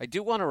 I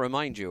do want to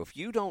remind you, if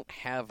you don't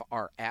have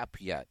our app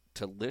yet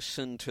to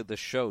listen to the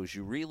shows,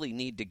 you really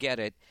need to get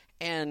it.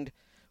 And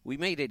we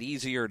made it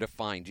easier to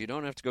find. You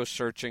don't have to go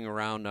searching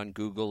around on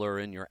Google or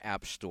in your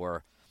app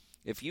store.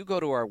 If you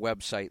go to our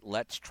website,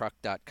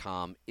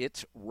 letstruck.com,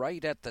 it's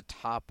right at the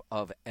top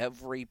of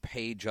every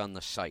page on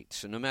the site.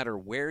 So no matter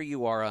where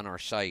you are on our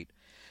site,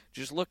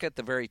 just look at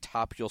the very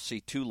top. You'll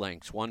see two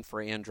links, one for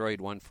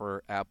Android, one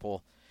for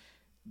Apple.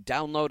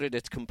 Download it.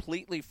 It's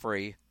completely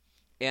free,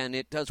 and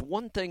it does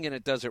one thing, and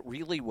it does it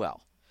really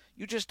well.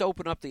 You just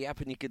open up the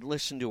app, and you can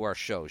listen to our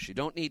shows. You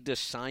don't need to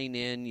sign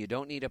in. You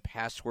don't need a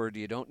password.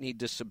 You don't need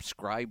to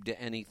subscribe to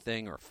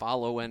anything or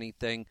follow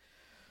anything.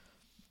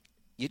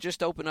 You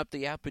just open up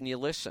the app, and you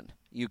listen.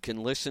 You can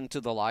listen to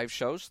the live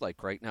shows,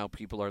 like right now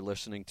people are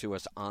listening to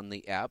us on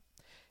the app.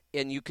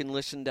 And you can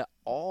listen to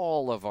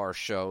all of our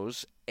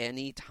shows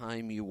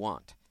anytime you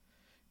want.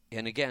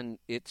 And again,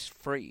 it's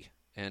free,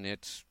 and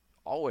it's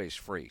always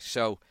free.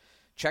 So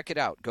check it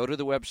out. Go to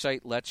the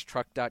website,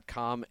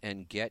 letstruck.com,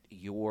 and get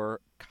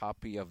your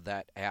copy of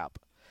that app.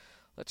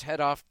 Let's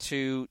head off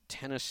to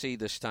Tennessee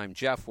this time.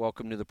 Jeff,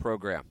 welcome to the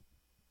program.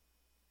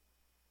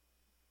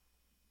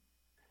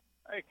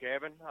 Hey,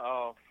 Kevin.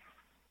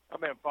 I've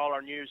been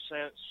following you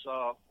since,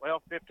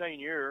 15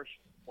 years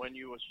when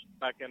you was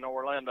back in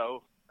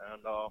Orlando.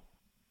 And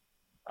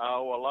I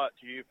owe a lot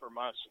to you for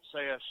my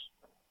success.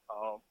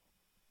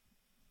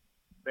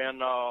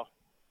 Been a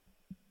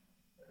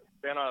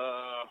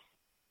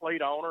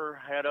fleet owner,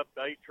 had up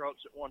to 8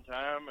 trucks at one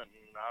time, and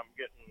I'm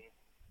getting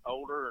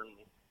older and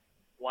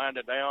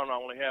winding down. I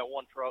only have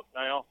one truck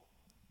now.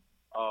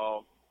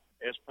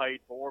 It's paid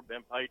for,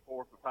 been paid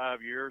for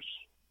 5 years.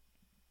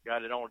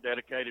 Got it on a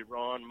dedicated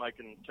run,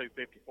 making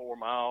 254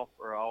 miles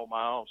for all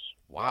miles.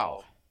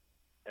 Wow.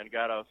 And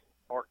got a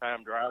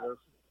part-time driver.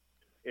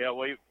 Yeah,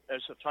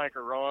 it's a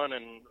tanker run,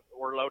 and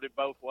we're loaded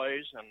both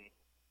ways. And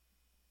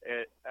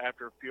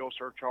after fuel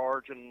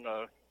surcharge and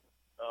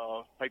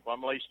people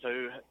I'm leased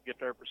to get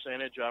their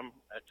percentage, I'm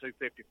at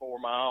 254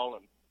 mile.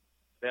 And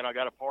then I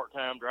got a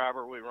part-time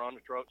driver. We run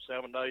the truck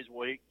 7 days a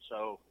week.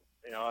 So,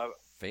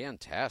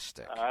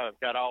 fantastic. I've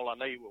got all I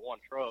need with one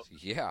truck.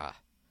 Yeah.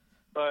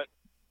 But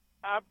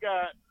I've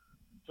got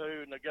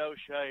to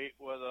negotiate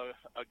with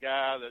a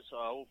guy that's an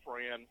old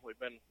friend. We've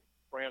been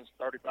friends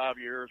 35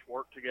 years,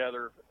 worked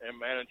together in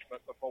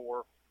management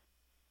before.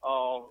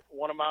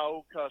 One of my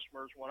old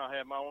customers, when I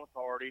had my own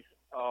authority,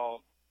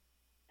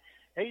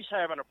 he's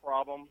having a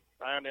problem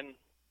finding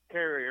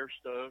carriers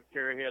to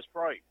carry his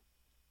freight.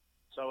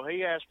 So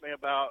he asked me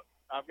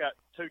I've got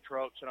 2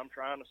 trucks that I'm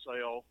trying to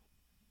sell.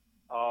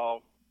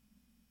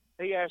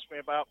 He asked me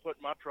about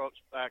putting my trucks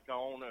back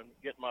on and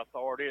getting my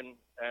authority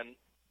and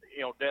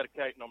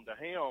dedicating them to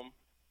him.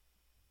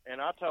 And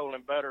I told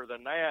him better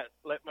than that,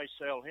 let me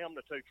sell him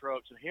the 2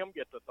 trucks and him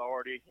get the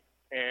authority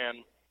and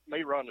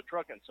me run the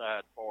trucking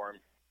side for him.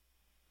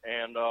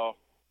 And,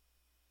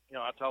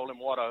 I told him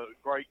what a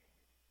great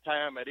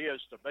time it is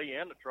to be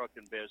in the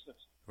trucking business.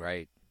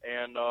 Right.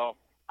 And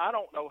I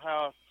don't know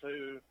how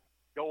to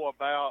go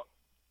about,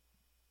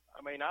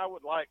 I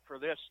would like for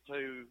this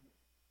to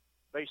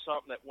be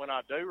something that when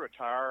I do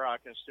retire, I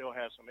can still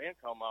have some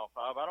income off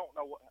of. I don't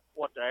know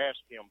what to ask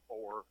him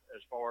for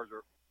as far as,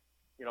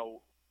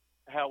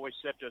 how we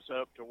set this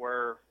up to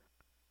where,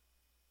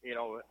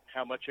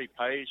 how much he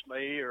pays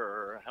me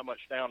or how much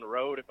down the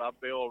road if I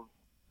build,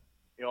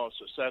 a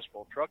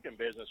successful trucking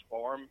business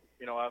for him,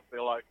 I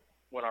feel like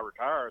when I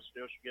retire, I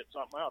still should get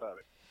something out of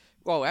it.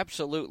 Well,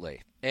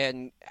 absolutely.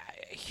 And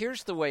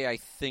here's the way I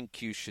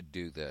think you should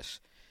do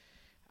this.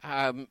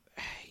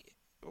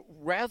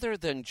 Rather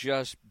than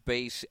just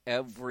base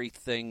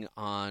everything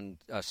on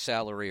a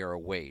salary or a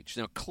wage.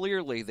 Now,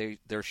 clearly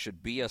there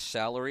should be a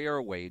salary or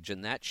a wage,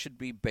 and that should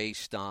be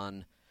based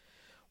on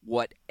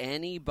what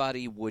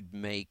anybody would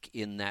make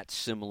in that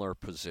similar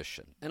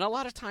position. And a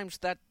lot of times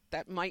that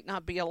might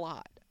not be a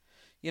lot.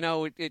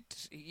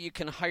 You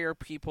can hire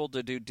people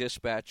to do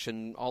dispatch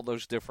and all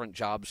those different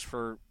jobs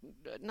for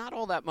not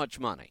all that much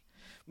money.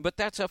 But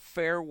that's a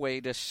fair way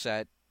to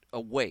set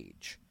a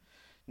wage.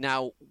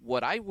 Now,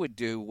 what I would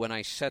do when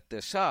I set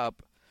this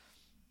up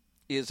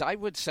is I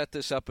would set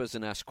this up as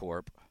an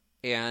S-Corp,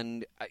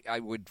 and I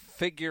would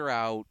figure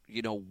out,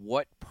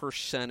 what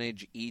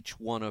percentage each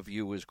one of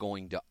you is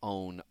going to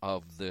own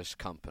of this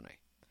company.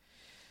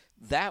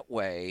 That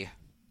way,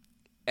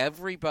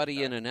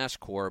 everybody in an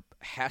S-Corp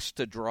has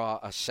to draw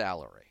a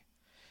salary.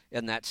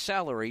 And that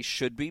salary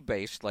should be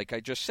based, like I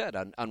just said,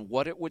 on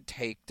what it would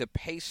take to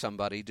pay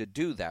somebody to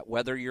do that,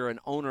 whether you're an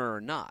owner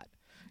or not.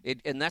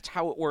 And that's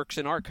how it works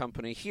in our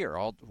company here.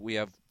 We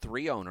have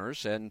 3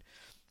 owners, and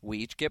we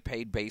each get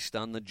paid based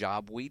on the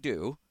job we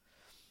do.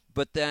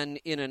 But then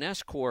in an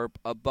S-Corp,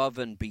 above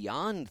and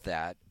beyond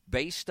that,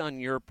 based on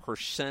your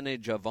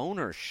percentage of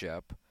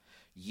ownership,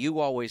 you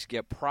always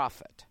get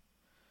profit.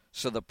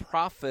 So the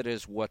profit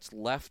is what's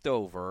left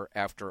over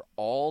after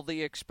all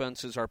the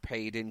expenses are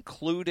paid,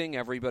 including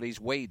everybody's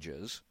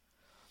wages.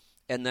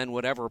 And then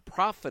whatever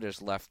profit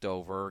is left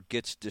over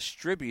gets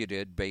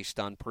distributed based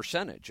on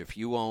percentage. If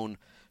you own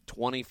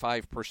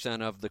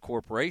 25% of the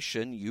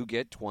corporation, you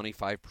get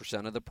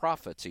 25% of the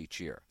profits each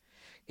year.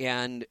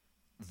 And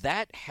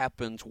that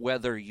happens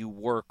whether you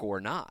work or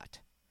not.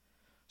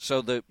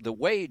 So the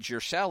wage,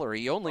 your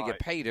salary, you only get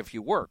paid if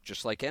you work,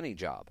 just like any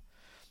job.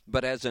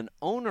 But as an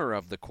owner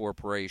of the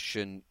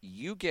corporation,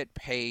 you get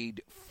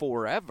paid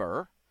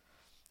forever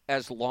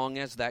as long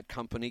as that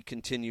company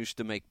continues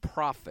to make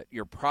profit.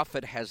 Your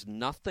profit has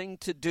nothing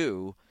to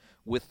do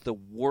with the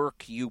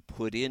work you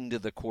put into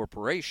the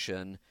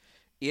corporation.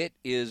 It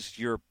is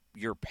your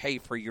pay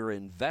for your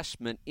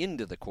investment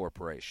into the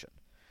corporation.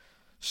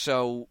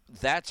 So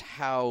that's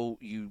how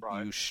you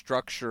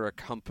structure a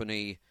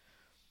company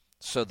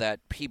so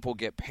that people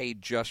get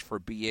paid just for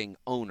being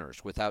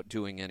owners without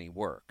doing any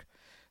work.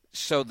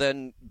 So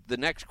then the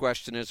next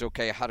question is,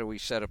 okay, how do we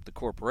set up the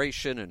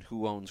corporation and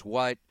who owns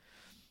what?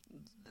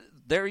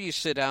 There you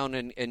sit down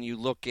and you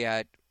look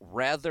at,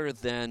 rather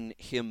than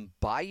him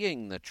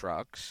buying the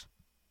trucks,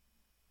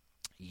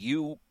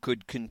 you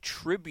could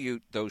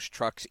contribute those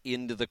trucks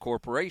into the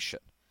corporation.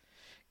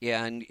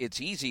 And it's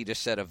easy to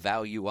set a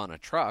value on a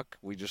truck.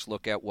 We just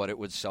look at what it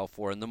would sell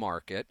for in the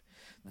market.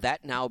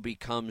 That now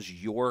becomes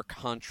your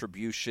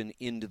contribution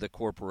into the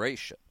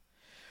corporation.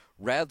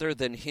 Rather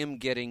than him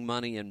getting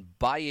money and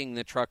buying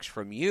the trucks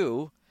from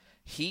you,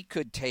 he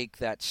could take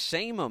that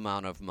same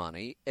amount of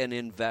money and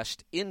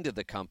invest into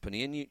the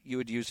company, and you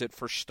would use it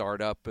for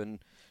startup and,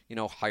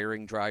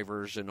 hiring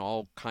drivers and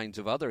all kinds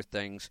of other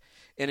things.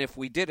 And if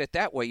we did it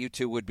that way, you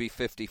two would be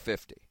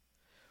 50-50.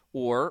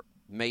 Or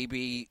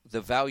maybe the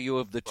value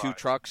of the 2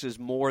 trucks is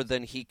more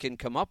than he can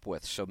come up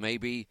with. So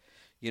maybe,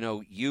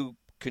 you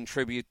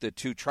contribute the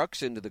 2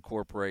 trucks into the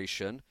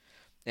corporation,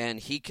 and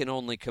he can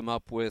only come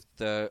up with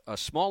a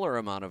smaller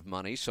amount of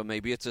money, so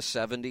maybe it's a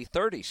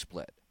 70-30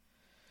 split.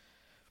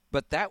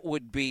 But that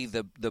would be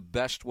the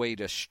best way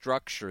to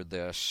structure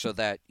this so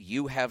that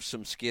you have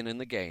some skin in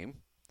the game,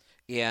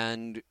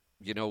 and,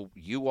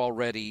 you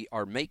already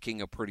are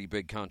making a pretty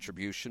big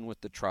contribution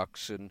with the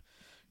trucks and,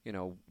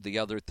 the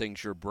other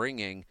things you're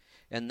bringing.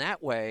 And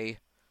that way,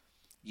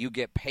 you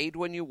get paid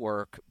when you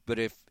work, but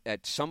if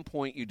at some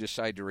point you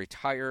decide to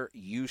retire,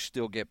 you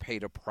still get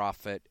paid a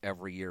profit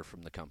every year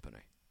from the company.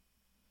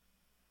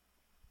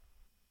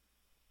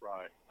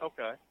 Right.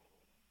 Okay.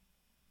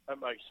 That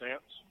makes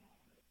sense.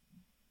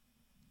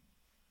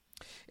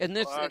 And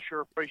this, I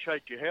sure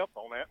appreciate your help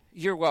on that.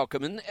 You're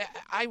welcome. And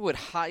I would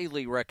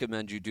highly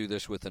recommend you do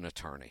this with an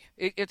attorney.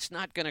 It's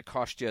not going to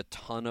cost you a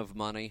ton of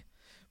money,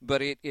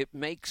 but it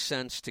makes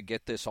sense to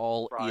get this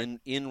all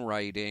in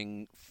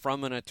writing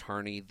from an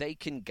attorney. They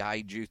can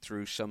guide you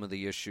through some of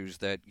the issues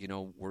that,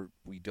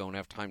 we don't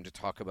have time to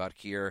talk about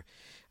here.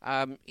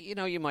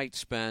 You might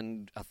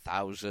spend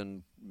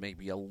 $1,000,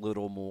 maybe a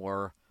little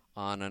more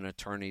on an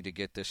attorney to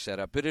get this set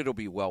up, but it'll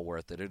be well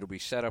worth it. It'll be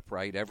set up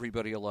right.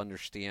 Everybody will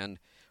understand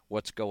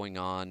what's going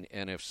on,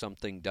 and if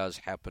something does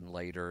happen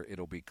later,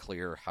 it'll be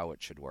clear how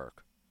it should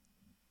work.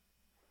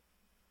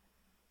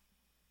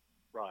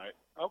 Right.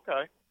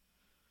 Okay.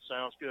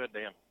 Sounds good,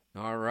 Dan.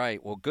 All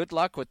right. Well, good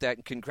luck with that,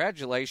 and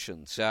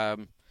congratulations.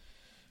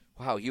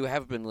 Wow, you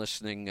have been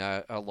listening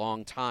a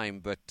long time,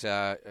 but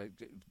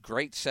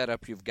great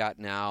setup you've got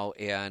now,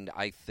 and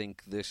I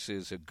think this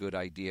is a good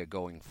idea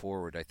going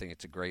forward. I think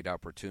it's a great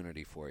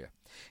opportunity for you.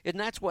 And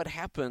that's what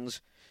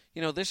happens.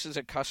 This is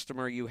a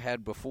customer you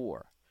had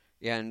before,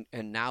 and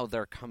now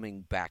they're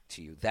coming back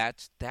to you.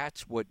 That's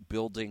what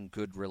building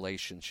good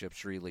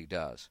relationships really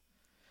does.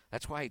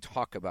 That's why I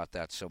talk about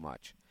that so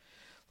much.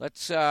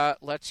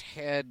 Let's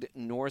head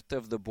north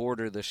of the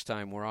border this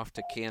time. We're off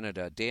to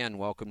Canada. Dan,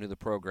 welcome to the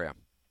program.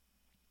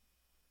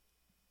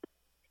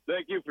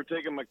 Thank you for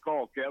taking my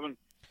call, Kevin.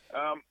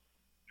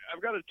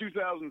 I've got a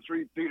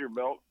 2003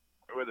 Peterbilt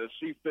with a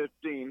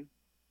C15,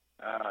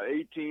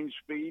 18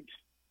 speed.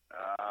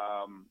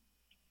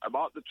 I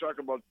bought the truck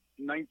about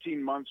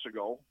 19 months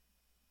ago.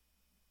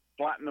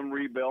 Platinum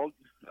rebuild.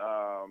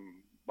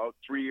 About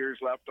 3 years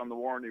left on the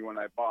warranty when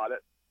I bought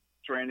it.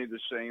 Tranny the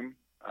same.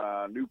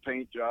 New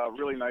paint job.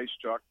 Really nice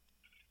truck.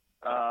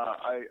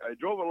 I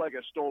drove it like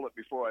I stole it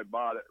before I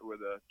bought it, with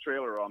a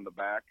trailer on the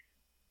back,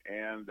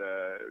 and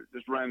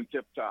just ran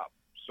tip-top.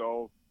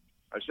 So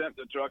I sent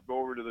the truck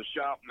over to the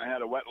shop, and I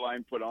had a wet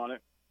line put on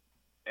it.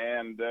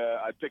 And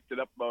I picked it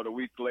up about a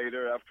week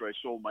later after I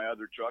sold my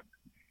other truck.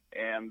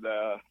 And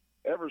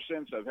ever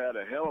since, I've had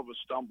a hell of a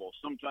stumble.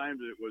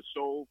 Sometimes it was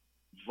so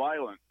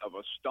violent of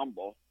a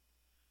stumble,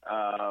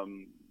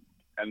 and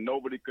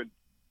nobody could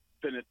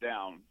pin it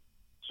down.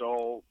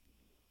 So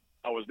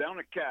I was down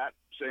at CAT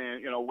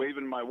saying,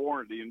 waving my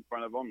warranty in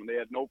front of them, and they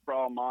had no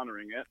problem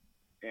honoring it,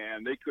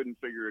 and they couldn't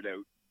figure it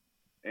out.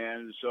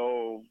 And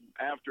so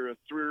after a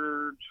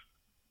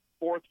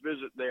fourth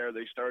visit there,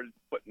 they started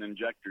putting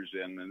injectors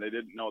in, and they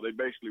didn't know. They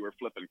basically were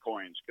flipping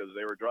coins because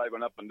they were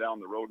driving up and down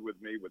the road with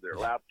me with their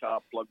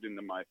laptop plugged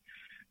into my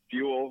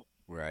fuel.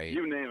 Right.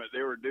 You name it,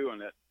 they were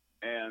doing it.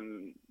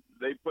 And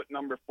they put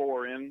number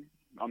 4 in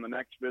on the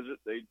next visit.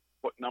 They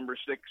put number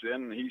 6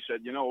 in, and he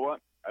said, you know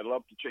what? I'd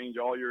love to change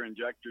all your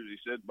injectors, he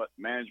said, but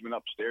management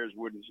upstairs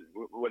would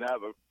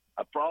have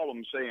a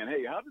problem saying,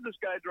 hey, how did this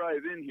guy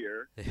drive in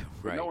here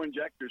with no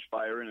injectors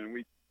firing, and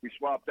we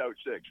swapped out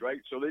 6,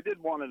 right? So they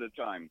did one at a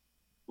time.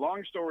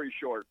 Long story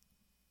short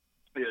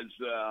is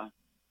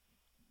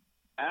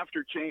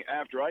after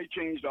I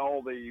changed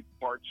all the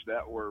parts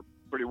that were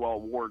pretty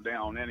well wore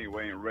down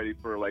anyway and ready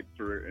for, like,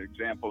 for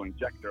example,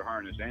 injector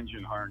harness,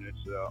 engine harness,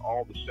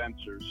 all the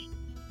sensors,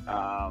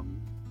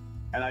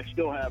 and I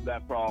still have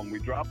that problem. We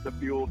dropped the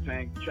fuel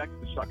tank, checked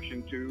the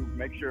suction tube,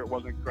 make sure it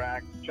wasn't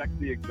cracked, checked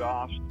the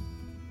exhaust,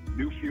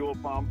 new fuel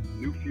pump,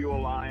 new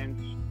fuel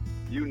lines,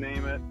 you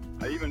name it.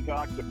 I even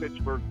talked to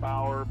Pittsburgh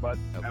Power, but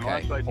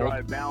unless I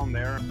drive down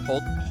there...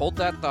 Hold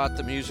that thought.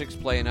 The music's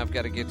playing. I've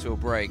got to get to a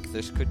break.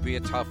 This could be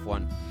a tough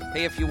one.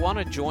 Hey, if you want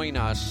to join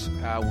us,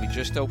 we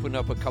just opened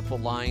up a couple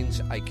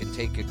lines. I can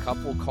take a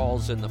couple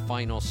calls in the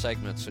final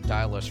segment, so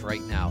dial us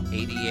right now,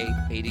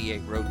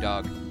 8888 Road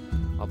Dog.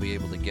 I'll be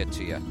able to get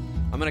to you.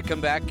 I'm going to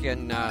come back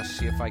and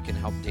see if I can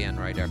help Dan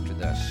right after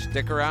this.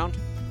 Stick around.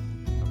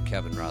 I'm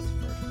Kevin Rutherford.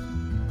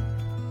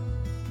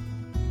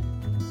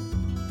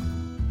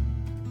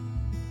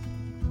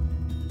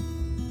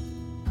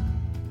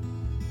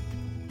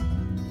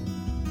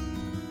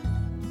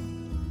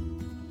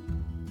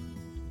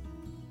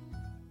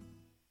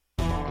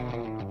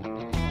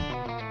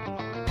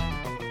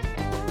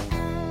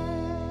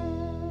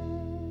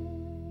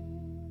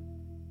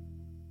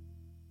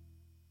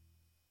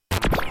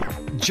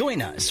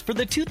 Join us for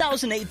the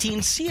 2018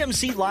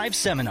 CMC Live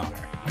Seminar,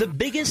 the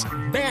biggest,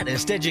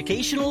 baddest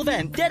educational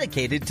event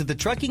dedicated to the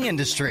trucking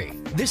industry.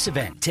 This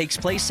event takes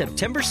place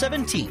September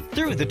 17th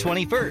through the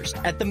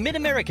 21st at the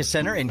Mid-America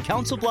Center in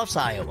Council Bluffs,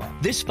 Iowa.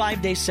 This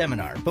 5-day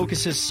seminar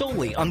focuses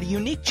solely on the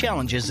unique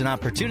challenges and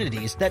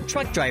opportunities that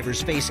truck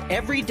drivers face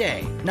every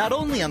day, not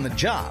only on the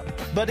job,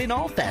 but in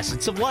all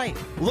facets of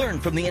life. Learn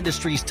from the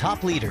industry's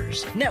top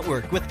leaders,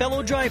 network with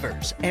fellow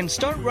drivers, and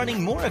start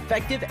running more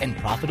effective and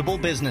profitable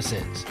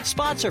businesses.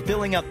 Spots are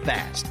filling up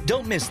fast.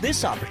 Don't miss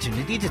this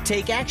opportunity to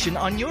take action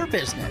on your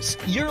business,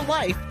 your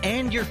life,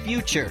 and your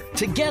future.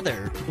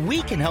 Together,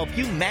 we can help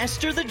you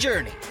master the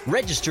journey.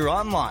 Register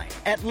online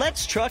at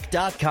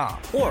letstruck.com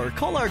or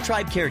call our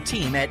TribeCare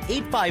team at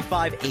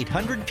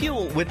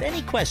 855-800-FUEL with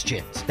any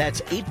questions. That's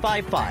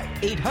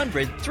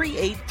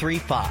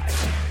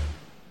 855-800-3835.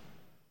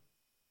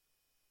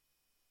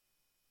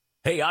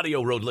 Hey,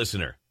 AudioRoad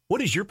listener,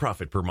 what is your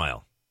profit per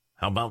mile?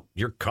 How about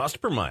your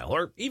cost per mile,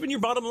 or even your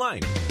bottom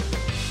line?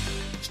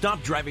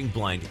 Stop driving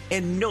blind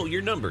and know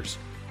your numbers.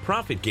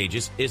 Profit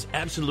Gauges is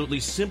absolutely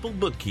simple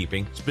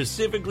bookkeeping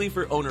specifically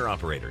for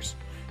owner-operators.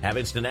 Have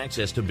instant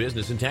access to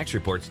business and tax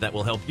reports that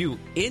will help you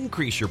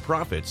increase your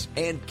profits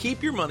and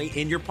keep your money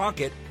in your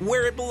pocket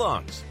where it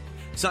belongs.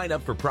 Sign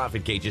up for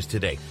Profit Gauges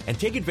today and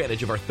take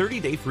advantage of our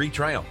 30-day free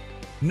trial.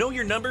 Know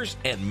your numbers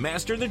and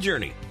master the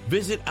journey.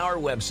 Visit our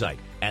website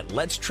at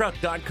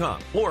letstruck.com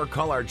or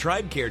call our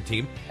TribeCare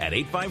team at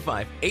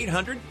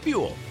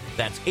 855-800-FUEL.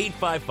 That's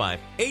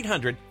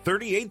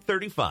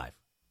 855-800-3835.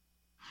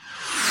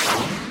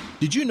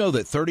 Did you know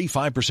that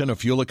 35% of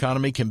fuel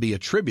economy can be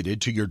attributed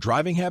to your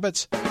driving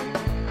habits?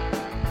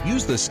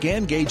 Use the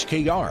Scan Gauge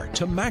KR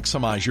to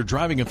maximize your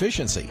driving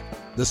efficiency.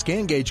 The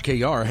Scan Gauge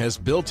KR has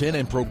built-in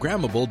and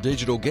programmable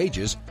digital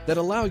gauges that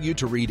allow you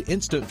to read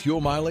instant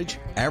fuel mileage,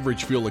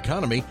 average fuel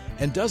economy,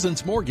 and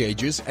dozens more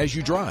gauges as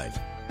you drive.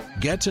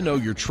 Get to know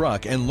your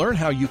truck and learn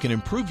how you can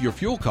improve your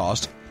fuel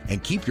cost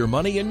and keep your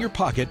money in your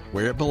pocket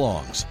where it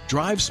belongs.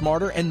 Drive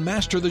smarter and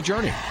master the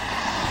journey.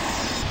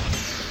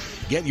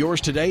 Get yours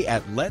today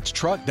at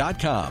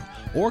letstruck.com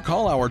or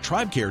call our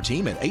TribeCare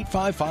team at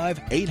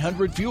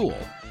 855-800-FUEL.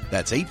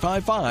 That's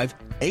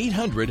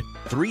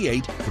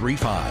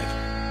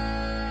 855-800-3835.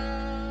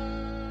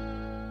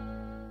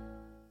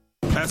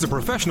 As a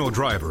professional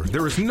driver,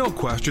 there is no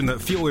question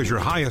that fuel is your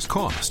highest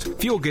cost.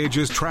 Fuel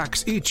Gauges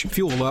tracks each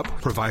fuel up,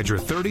 provides your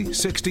 30,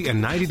 60,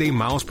 and 90-day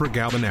miles per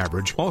gallon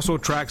average, also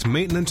tracks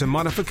maintenance and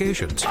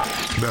modifications.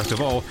 Best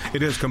of all,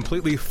 it is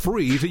completely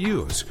free to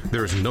use.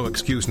 There is no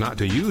excuse not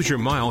to use your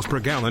miles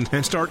per gallon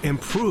and start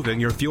improving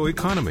your fuel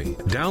economy.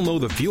 Download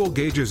the Fuel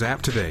Gauges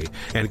app today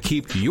and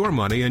keep your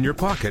money in your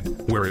pocket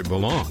where it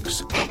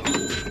belongs.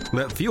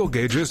 Let Fuel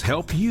Gauges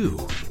help you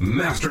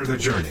master the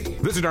journey.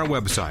 Visit our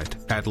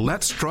website at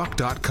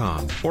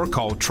letstruck.com or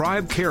call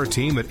TribeCare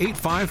Team at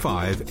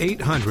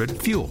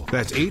 855-800-FUEL.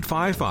 That's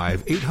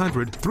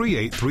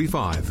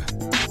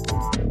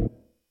 855-800-3835.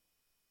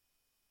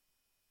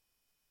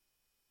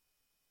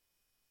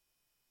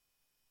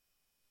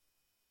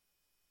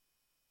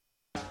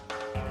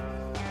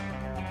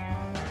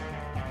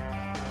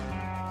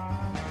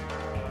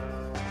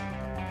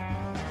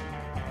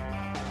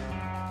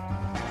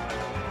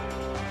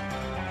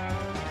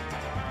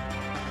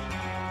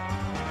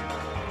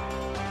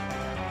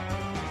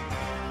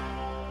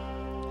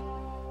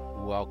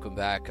 welcome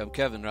back. I'm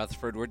Kevin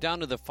Rutherford. We're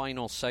down to the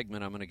final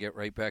segment. I'm going to get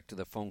right back to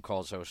the phone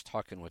calls. I was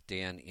talking with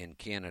Dan in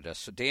Canada.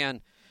 So, Dan,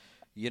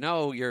 you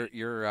know,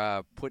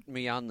 you're putting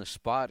me on the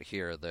spot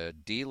here. The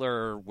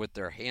dealer with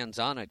their hands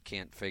on it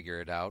can't figure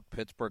it out.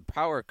 Pittsburgh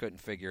Power couldn't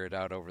figure it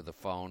out over the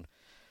phone.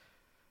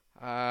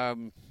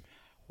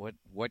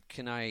 What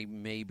can I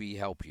maybe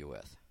help you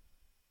with?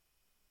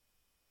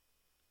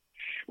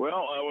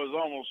 Well, I was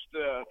almost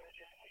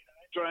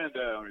trying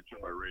to, let me turn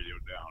my radio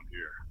down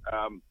here.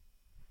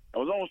 I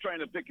was almost trying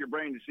to pick your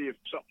brain to see if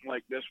something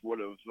like this would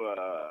have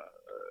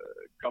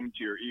come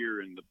to your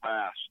ear in the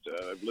past.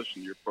 I've listened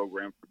to your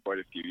program for quite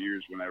a few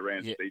years when I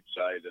ran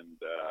stateside,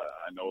 and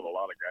I know a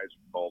lot of guys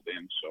have called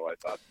in, so I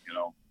thought, you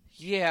know.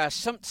 Yeah,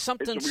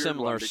 something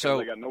similar.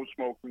 So I got no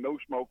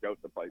smoke out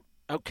the pipe.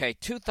 Okay,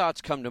 two thoughts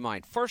come to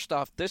mind. First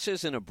off, this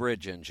isn't a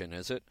bridge engine,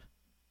 is it?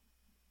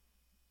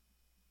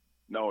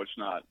 No, it's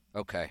not.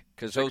 Okay,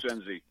 because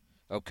 6NZ.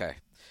 Okay.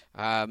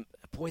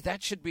 Boy,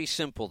 that should be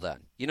simple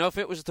then. You know, if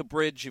it was the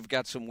bridge, you've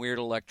got some weird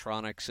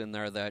electronics in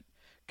there that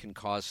can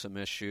cause some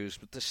issues.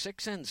 But the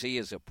 6NZ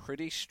is a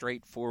pretty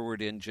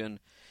straightforward engine.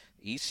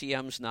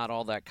 ECM's not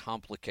all that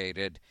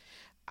complicated.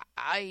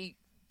 How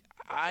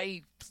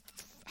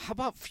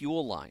about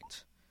fuel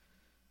lines?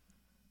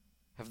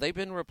 Have they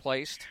been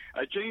replaced?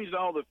 I changed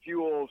all the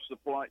fuel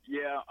supply.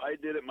 Yeah, I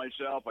did it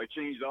myself. I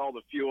changed all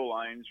the fuel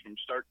lines from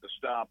start to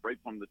stop, right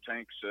from the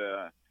tanks,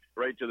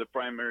 right to the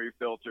primary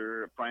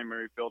filter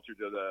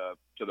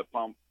to the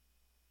pump.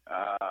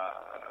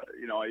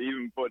 You know, I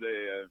even put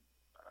a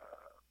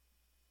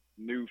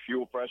new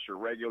fuel pressure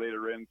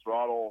regulator in,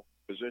 throttle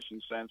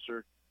position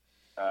sensor.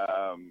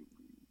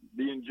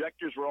 The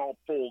injectors were all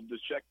pulled to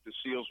check the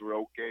seals were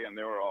okay, and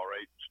they were all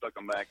right. Stuck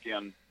them back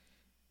in.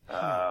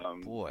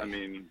 Boy. I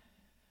mean,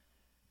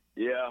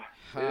 yeah,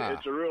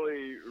 it's a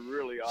really,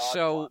 really odd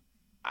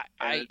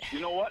one. You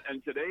know what?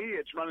 And today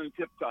it's running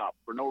tip-top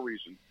for no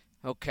reason.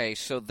 Okay,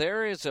 so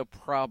there is a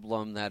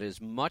problem that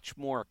is much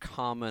more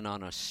common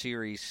on a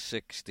Series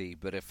 60,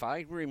 but if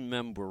I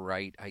remember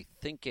right, I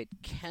think it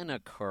can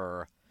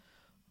occur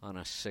on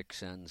a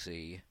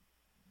 6NZ.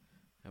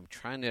 I'm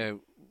trying to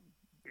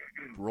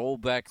roll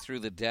back through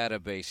the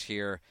database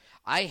here.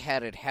 I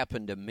had it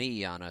happen to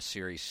me on a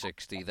Series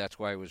 60. That's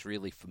why I was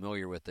really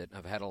familiar with it.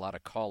 I've had a lot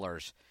of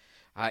callers.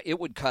 It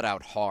would cut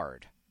out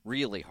hard,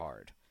 really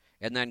hard,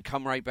 and then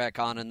come right back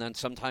on, and then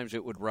sometimes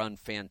it would run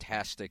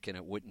fantastic, and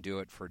it wouldn't do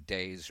it for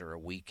days or a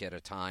week at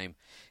a time.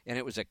 And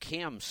it was a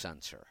cam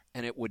sensor,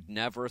 and it would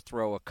never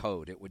throw a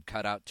code. It would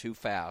cut out too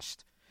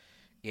fast,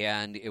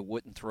 and it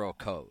wouldn't throw a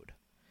code.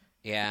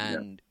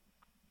 And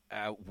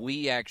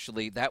we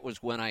actually, that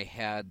was when I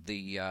had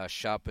the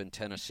shop in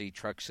Tennessee,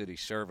 Truck City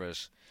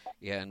Service,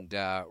 and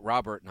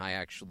Robert and I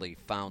actually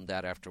found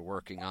that after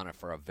working on it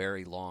for a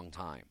very long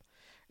time.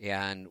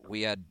 And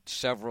we had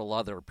several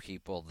other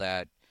people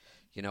that,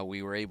 you know,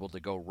 we were able to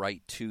go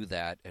right to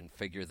that and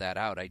figure that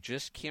out. I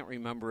just can't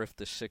remember if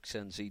the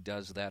 6NZ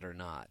does that or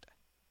not.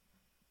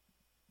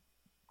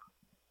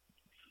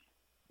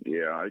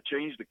 Yeah, I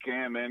changed the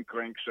cam and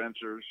crank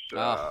sensors.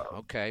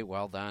 Okay,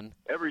 well then.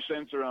 Every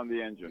sensor on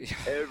the engine.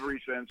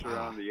 Every sensor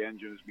on the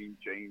engine is being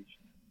changed.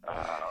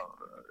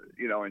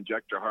 You know,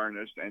 injector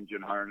harness,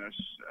 engine harness,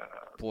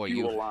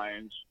 fuel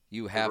lines.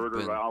 You have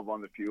converter valve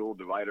on the fuel,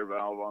 divider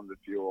valve on the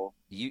fuel.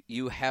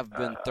 You have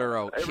been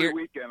thorough. Every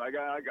weekend, I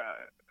got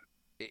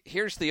it.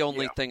 Here's the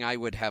only thing I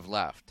would have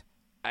left.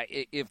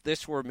 If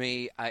this were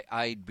me,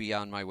 I'd be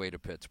on my way to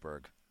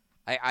Pittsburgh.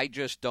 I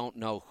just don't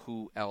know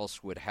who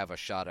else would have a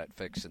shot at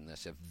fixing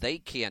this. If they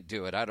can't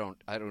do it, I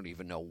don't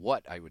even know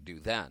what I would do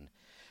then.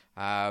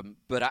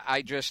 But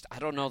I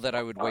don't know that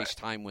I would waste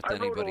time with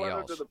anybody else. I wrote a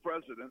letter to the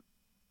president.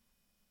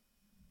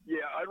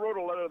 Yeah, I wrote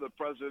a letter to the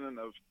president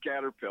of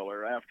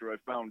Caterpillar after I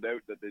found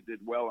out that they did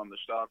well on the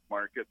stock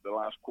market the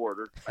last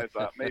quarter. I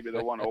thought maybe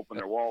they'll want to open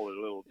their wallet a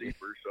little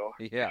deeper. So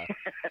yeah.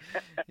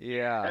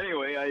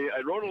 Anyway,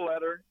 I wrote a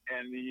letter,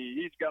 and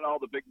he's got all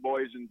the big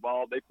boys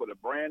involved. They put a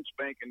brand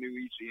spanking new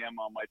ECM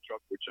on my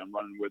truck, which I'm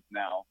running with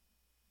now,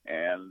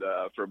 and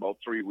for about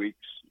 3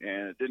 weeks,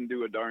 and it didn't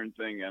do a darn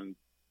thing. And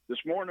this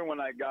morning when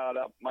I got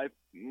up,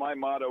 my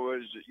motto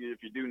is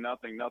if you do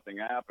nothing, nothing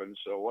happens.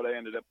 So what I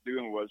ended up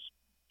doing was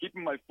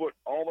keeping my foot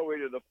all the way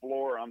to the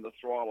floor on the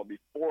throttle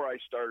before I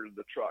started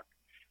the truck.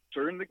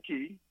 Turned the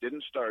key,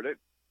 didn't start it,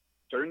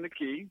 turned the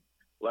key,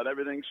 let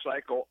everything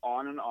cycle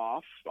on and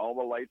off, all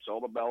the lights,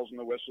 all the bells and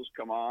the whistles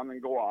come on and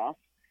go off.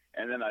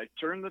 And then I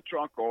turned the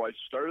trunk, I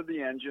started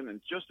the engine, and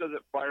just as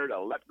it fired, I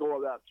let go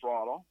of that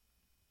throttle.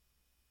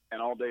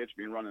 And all day it's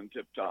been running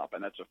tip-top.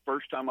 And that's the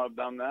first time I've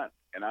done that.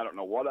 And I don't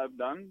know what I've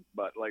done,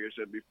 but like I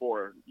said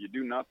before, you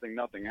do nothing,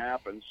 nothing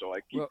happens. So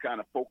I keep kind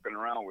of poking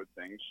around with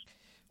things.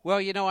 Well,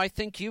 you know, I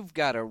think you've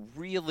got a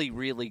really,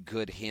 really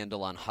good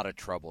handle on how to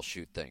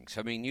troubleshoot things.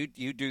 I mean,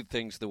 you do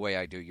things the way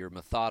I do. You're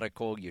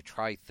methodical. You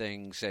try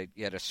things.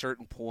 At a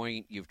certain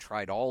point, you've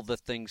tried all the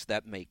things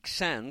that make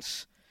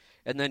sense,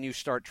 and then you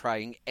start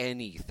trying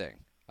anything.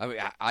 I mean,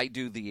 I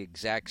do the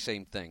exact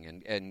same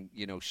thing, and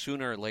you know,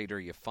 sooner or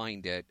later you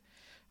find it.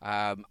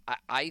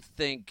 I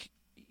think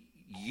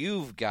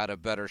you've got a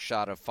better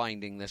shot of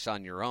finding this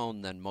on your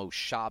own than most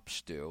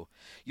shops do.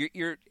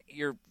 You're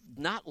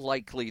not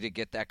likely to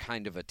get that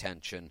kind of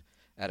attention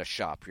at a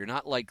shop. You're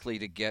not likely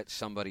to get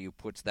somebody who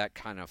puts that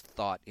kind of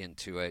thought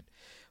into it,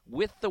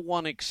 with the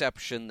one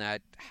exception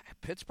that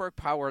Pittsburgh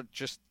Power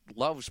just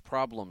loves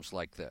problems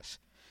like this.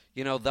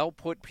 They'll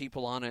put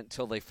people on it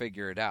until they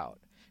figure it out.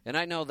 And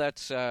I know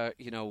that's, a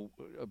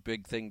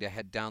big thing to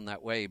head down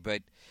that way,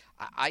 but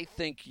I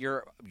think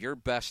your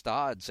best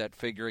odds at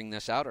figuring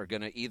this out are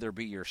going to either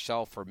be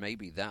yourself or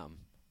maybe them.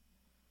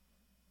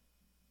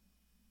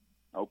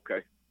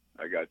 Okay,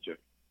 I got you.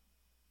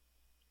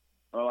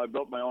 Well, I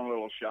built my own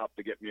little shop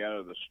to get me out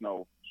of the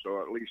snow,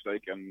 so at least I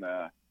can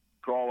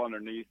crawl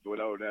underneath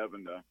without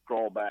having to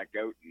crawl back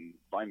out and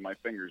find my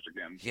fingers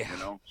again. Yeah,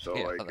 so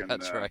I can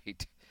that's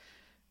right.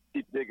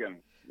 Keep digging.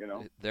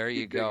 There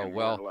you go. Digging,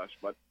 well, more or less.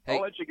 But hey,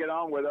 I'll let you get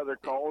on with other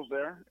calls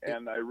there,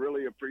 and I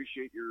really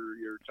appreciate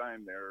your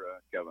time there,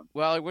 Kevin.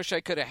 Well, I wish I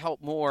could have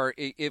helped more.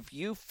 If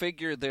you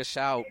figure this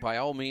out, by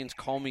all means,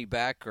 call me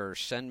back or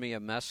send me a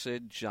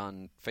message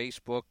on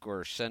Facebook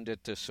or send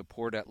it to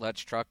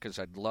support@Let's Truck, because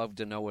I'd love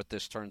to know what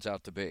this turns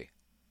out to be.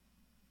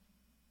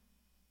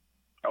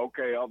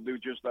 Okay, I'll do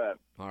just that.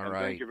 All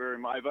right. Thank you very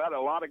much. I've had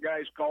a lot of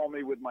guys call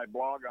me with my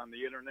blog on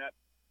the internet,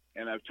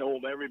 and I've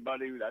told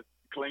everybody that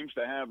claims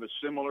to have a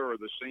similar or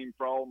the same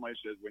problem. I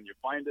said, when you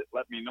find it,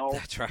 let me know.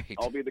 That's right.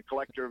 I'll be the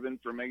collector of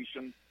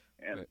information.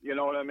 And you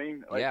know what I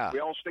mean? Yeah. We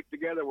all stick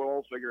together, we'll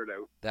all figure it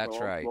out. That's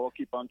right. We'll all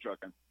keep on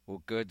trucking.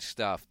 Well, good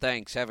stuff.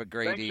 Thanks. Have a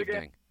great evening.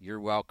 Again.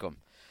 You're welcome.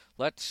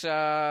 Let's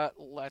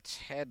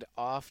head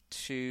off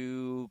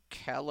to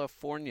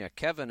California.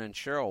 Kevin and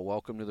Cheryl,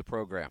 welcome to the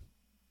program.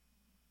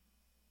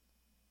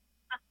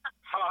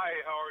 Hi,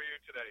 how are you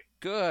today?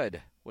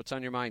 Good. What's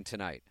on your mind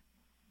tonight?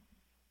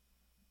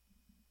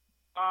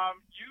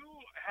 You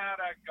had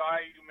a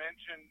guy you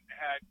mentioned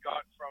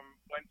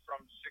went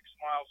from 6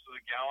 miles to the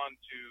gallon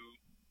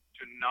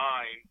to 9.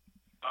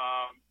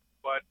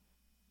 But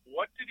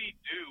what did he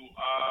do?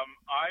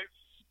 I've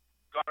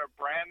got a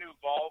brand new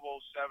Volvo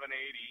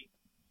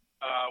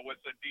 780 with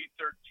a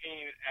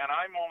D13, and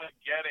I'm only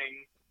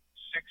getting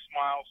 6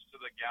 miles to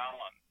the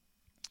gallon.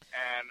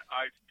 And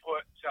I've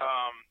put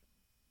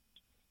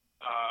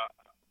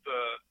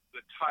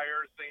the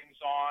tire things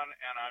on,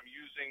 and I'm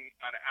using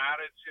an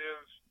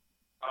additive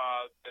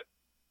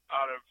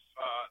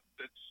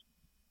that's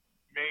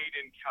made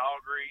in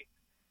Calgary,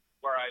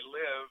 where I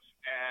live,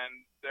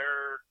 and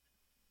they're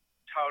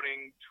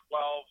touting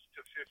 12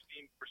 to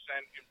 15%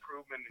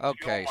 improvement in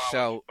fuel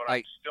mileage, but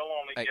I'm still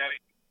only getting.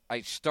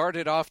 I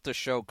started off the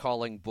show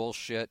calling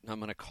bullshit, and I'm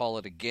going to call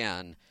it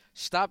again.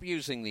 Stop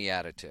using the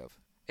additive.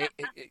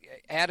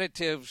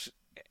 Additives.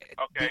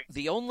 Okay.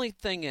 The only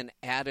thing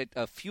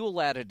a fuel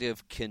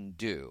additive can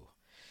do,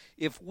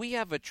 if we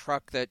have a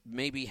truck that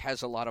maybe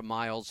has a lot of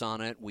miles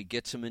on it, we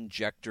get some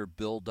injector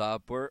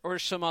buildup or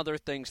some other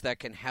things that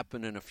can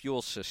happen in a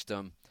fuel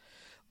system,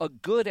 a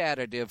good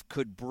additive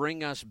could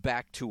bring us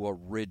back to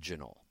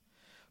original.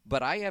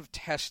 But I have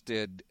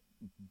tested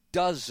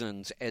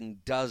dozens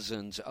and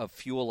dozens of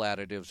fuel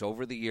additives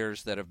over the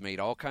years that have made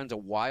all kinds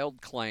of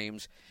wild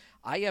claims.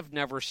 I have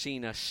never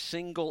seen a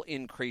single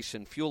increase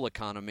in fuel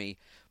economy,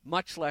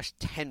 much less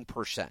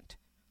 10%.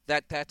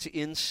 That's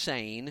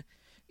insane,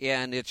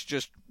 and it's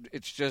just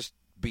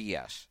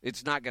BS.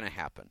 It's not going to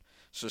happen.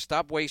 So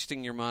stop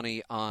wasting your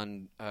money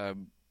on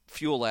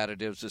fuel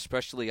additives,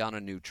 especially on a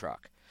new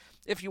truck.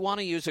 If you want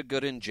to use a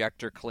good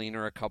injector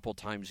cleaner a couple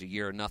times a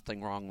year,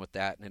 nothing wrong with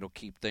that, and it'll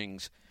keep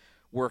things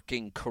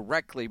working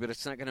correctly, but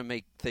it's not going to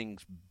make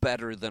things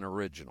better than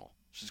original.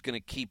 It's just going to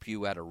keep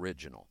you at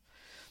original.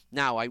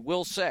 Now, I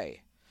will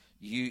say,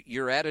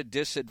 you're at a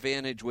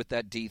disadvantage with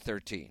that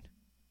D13.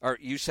 Or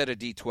you said a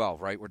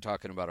D12, right? We're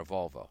talking about a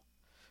Volvo.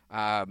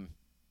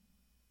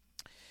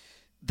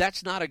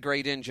 That's not a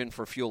great engine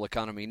for fuel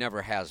economy,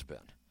 never has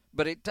been.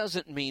 But it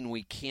doesn't mean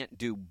we can't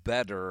do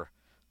better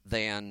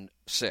than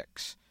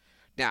 6.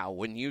 Now,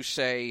 when you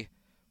say,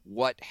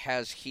 what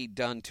has he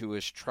done to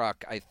his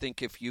truck, I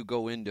think if you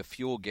go into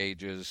fuel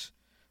gauges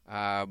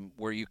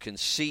where you can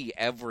see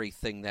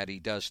everything that he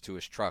does to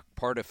his truck,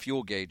 part of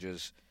fuel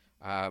gauges,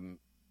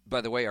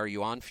 by the way, are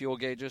you on fuel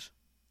gauges?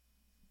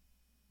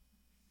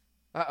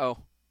 Uh-oh.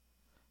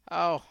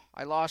 Oh,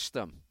 I lost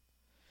them.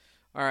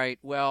 All right,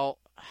 well,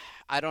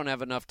 I don't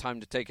have enough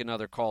time to take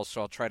another call,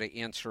 so I'll try to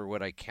answer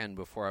what I can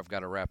before I've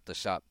got to wrap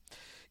this up.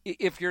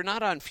 If you're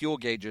not on fuel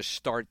gauges,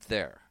 start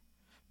there,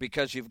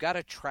 because you've got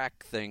to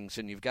track things,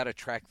 and you've got to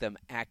track them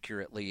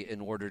accurately in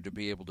order to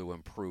be able to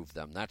improve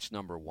them. That's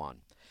number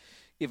one.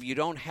 If you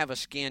don't have a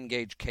scan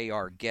gauge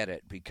KR, get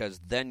it, because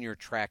then you're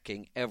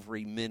tracking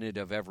every minute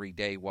of every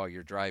day while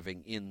you're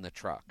driving in the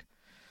truck.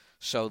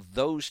 So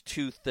those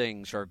two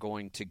things are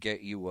going to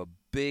get you a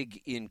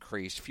big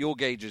increase. Fuel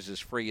gauges is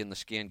free and the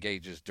scan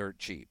gauge is dirt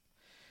cheap.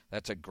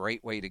 That's a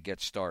great way to get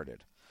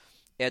started.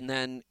 And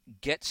then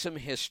get some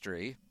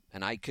history,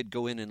 and I could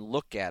go in and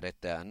look at it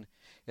then,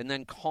 and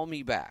then call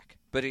me back.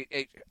 But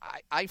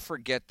I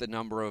forget the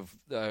number of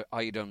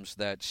items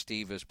that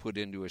Steve has put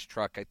into his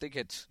truck. I think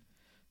it's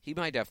he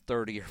might have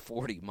 30 or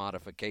 40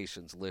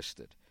 modifications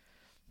listed.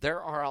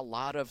 There are a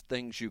lot of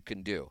things you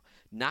can do.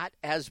 Not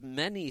as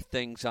many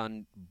things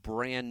on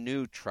brand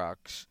new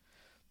trucks,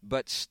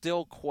 but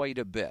still quite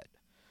a bit.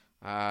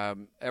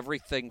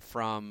 Everything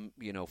from,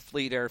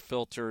 fleet air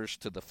filters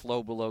to the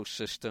flow below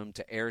system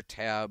to air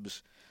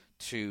tabs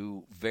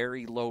to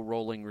very low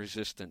rolling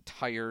resistant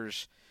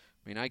tires.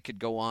 I mean, I could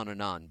go on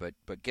and on, but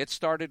get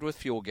started with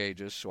fuel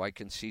gauges so I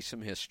can see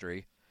some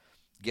history.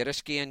 Get a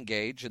scan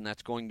gauge, and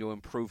that's going to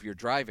improve your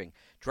driving.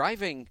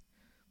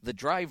 The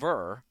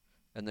driver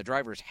and the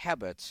driver's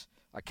habits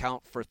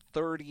account for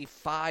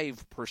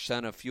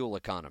 35% of fuel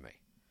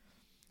economy.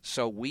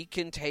 So we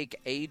can take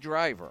a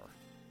driver,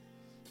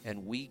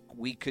 and we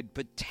could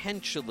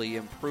potentially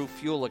improve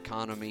fuel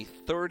economy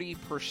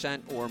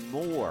 30% or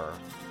more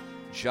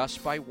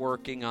just by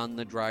working on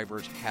the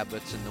driver's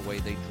habits and the way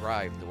they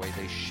drive, the way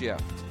they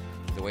shift,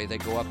 the way they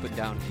go up and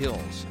down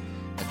hills.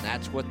 And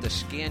that's what the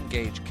Scan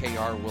Gauge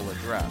KR will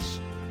address.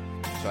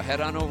 So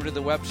head on over to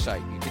the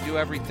website. You can do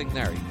everything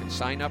there. You can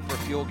sign up for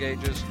fuel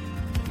gauges.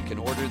 You can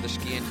order the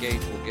Scan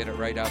Gauge. We'll get it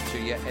right out to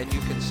you. And you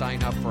can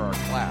sign up for our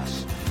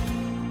class.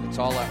 It's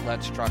all at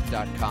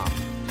letstruck.com.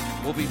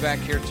 We'll be back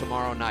here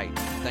tomorrow night.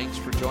 Thanks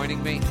for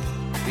joining me.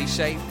 Be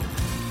safe.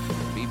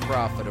 Be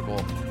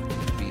profitable.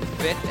 Be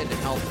fit and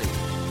healthy.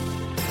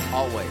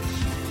 Always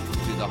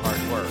do the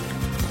hard work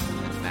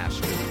and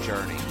master the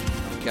journey.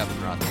 I'm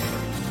Kevin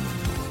Rutherford.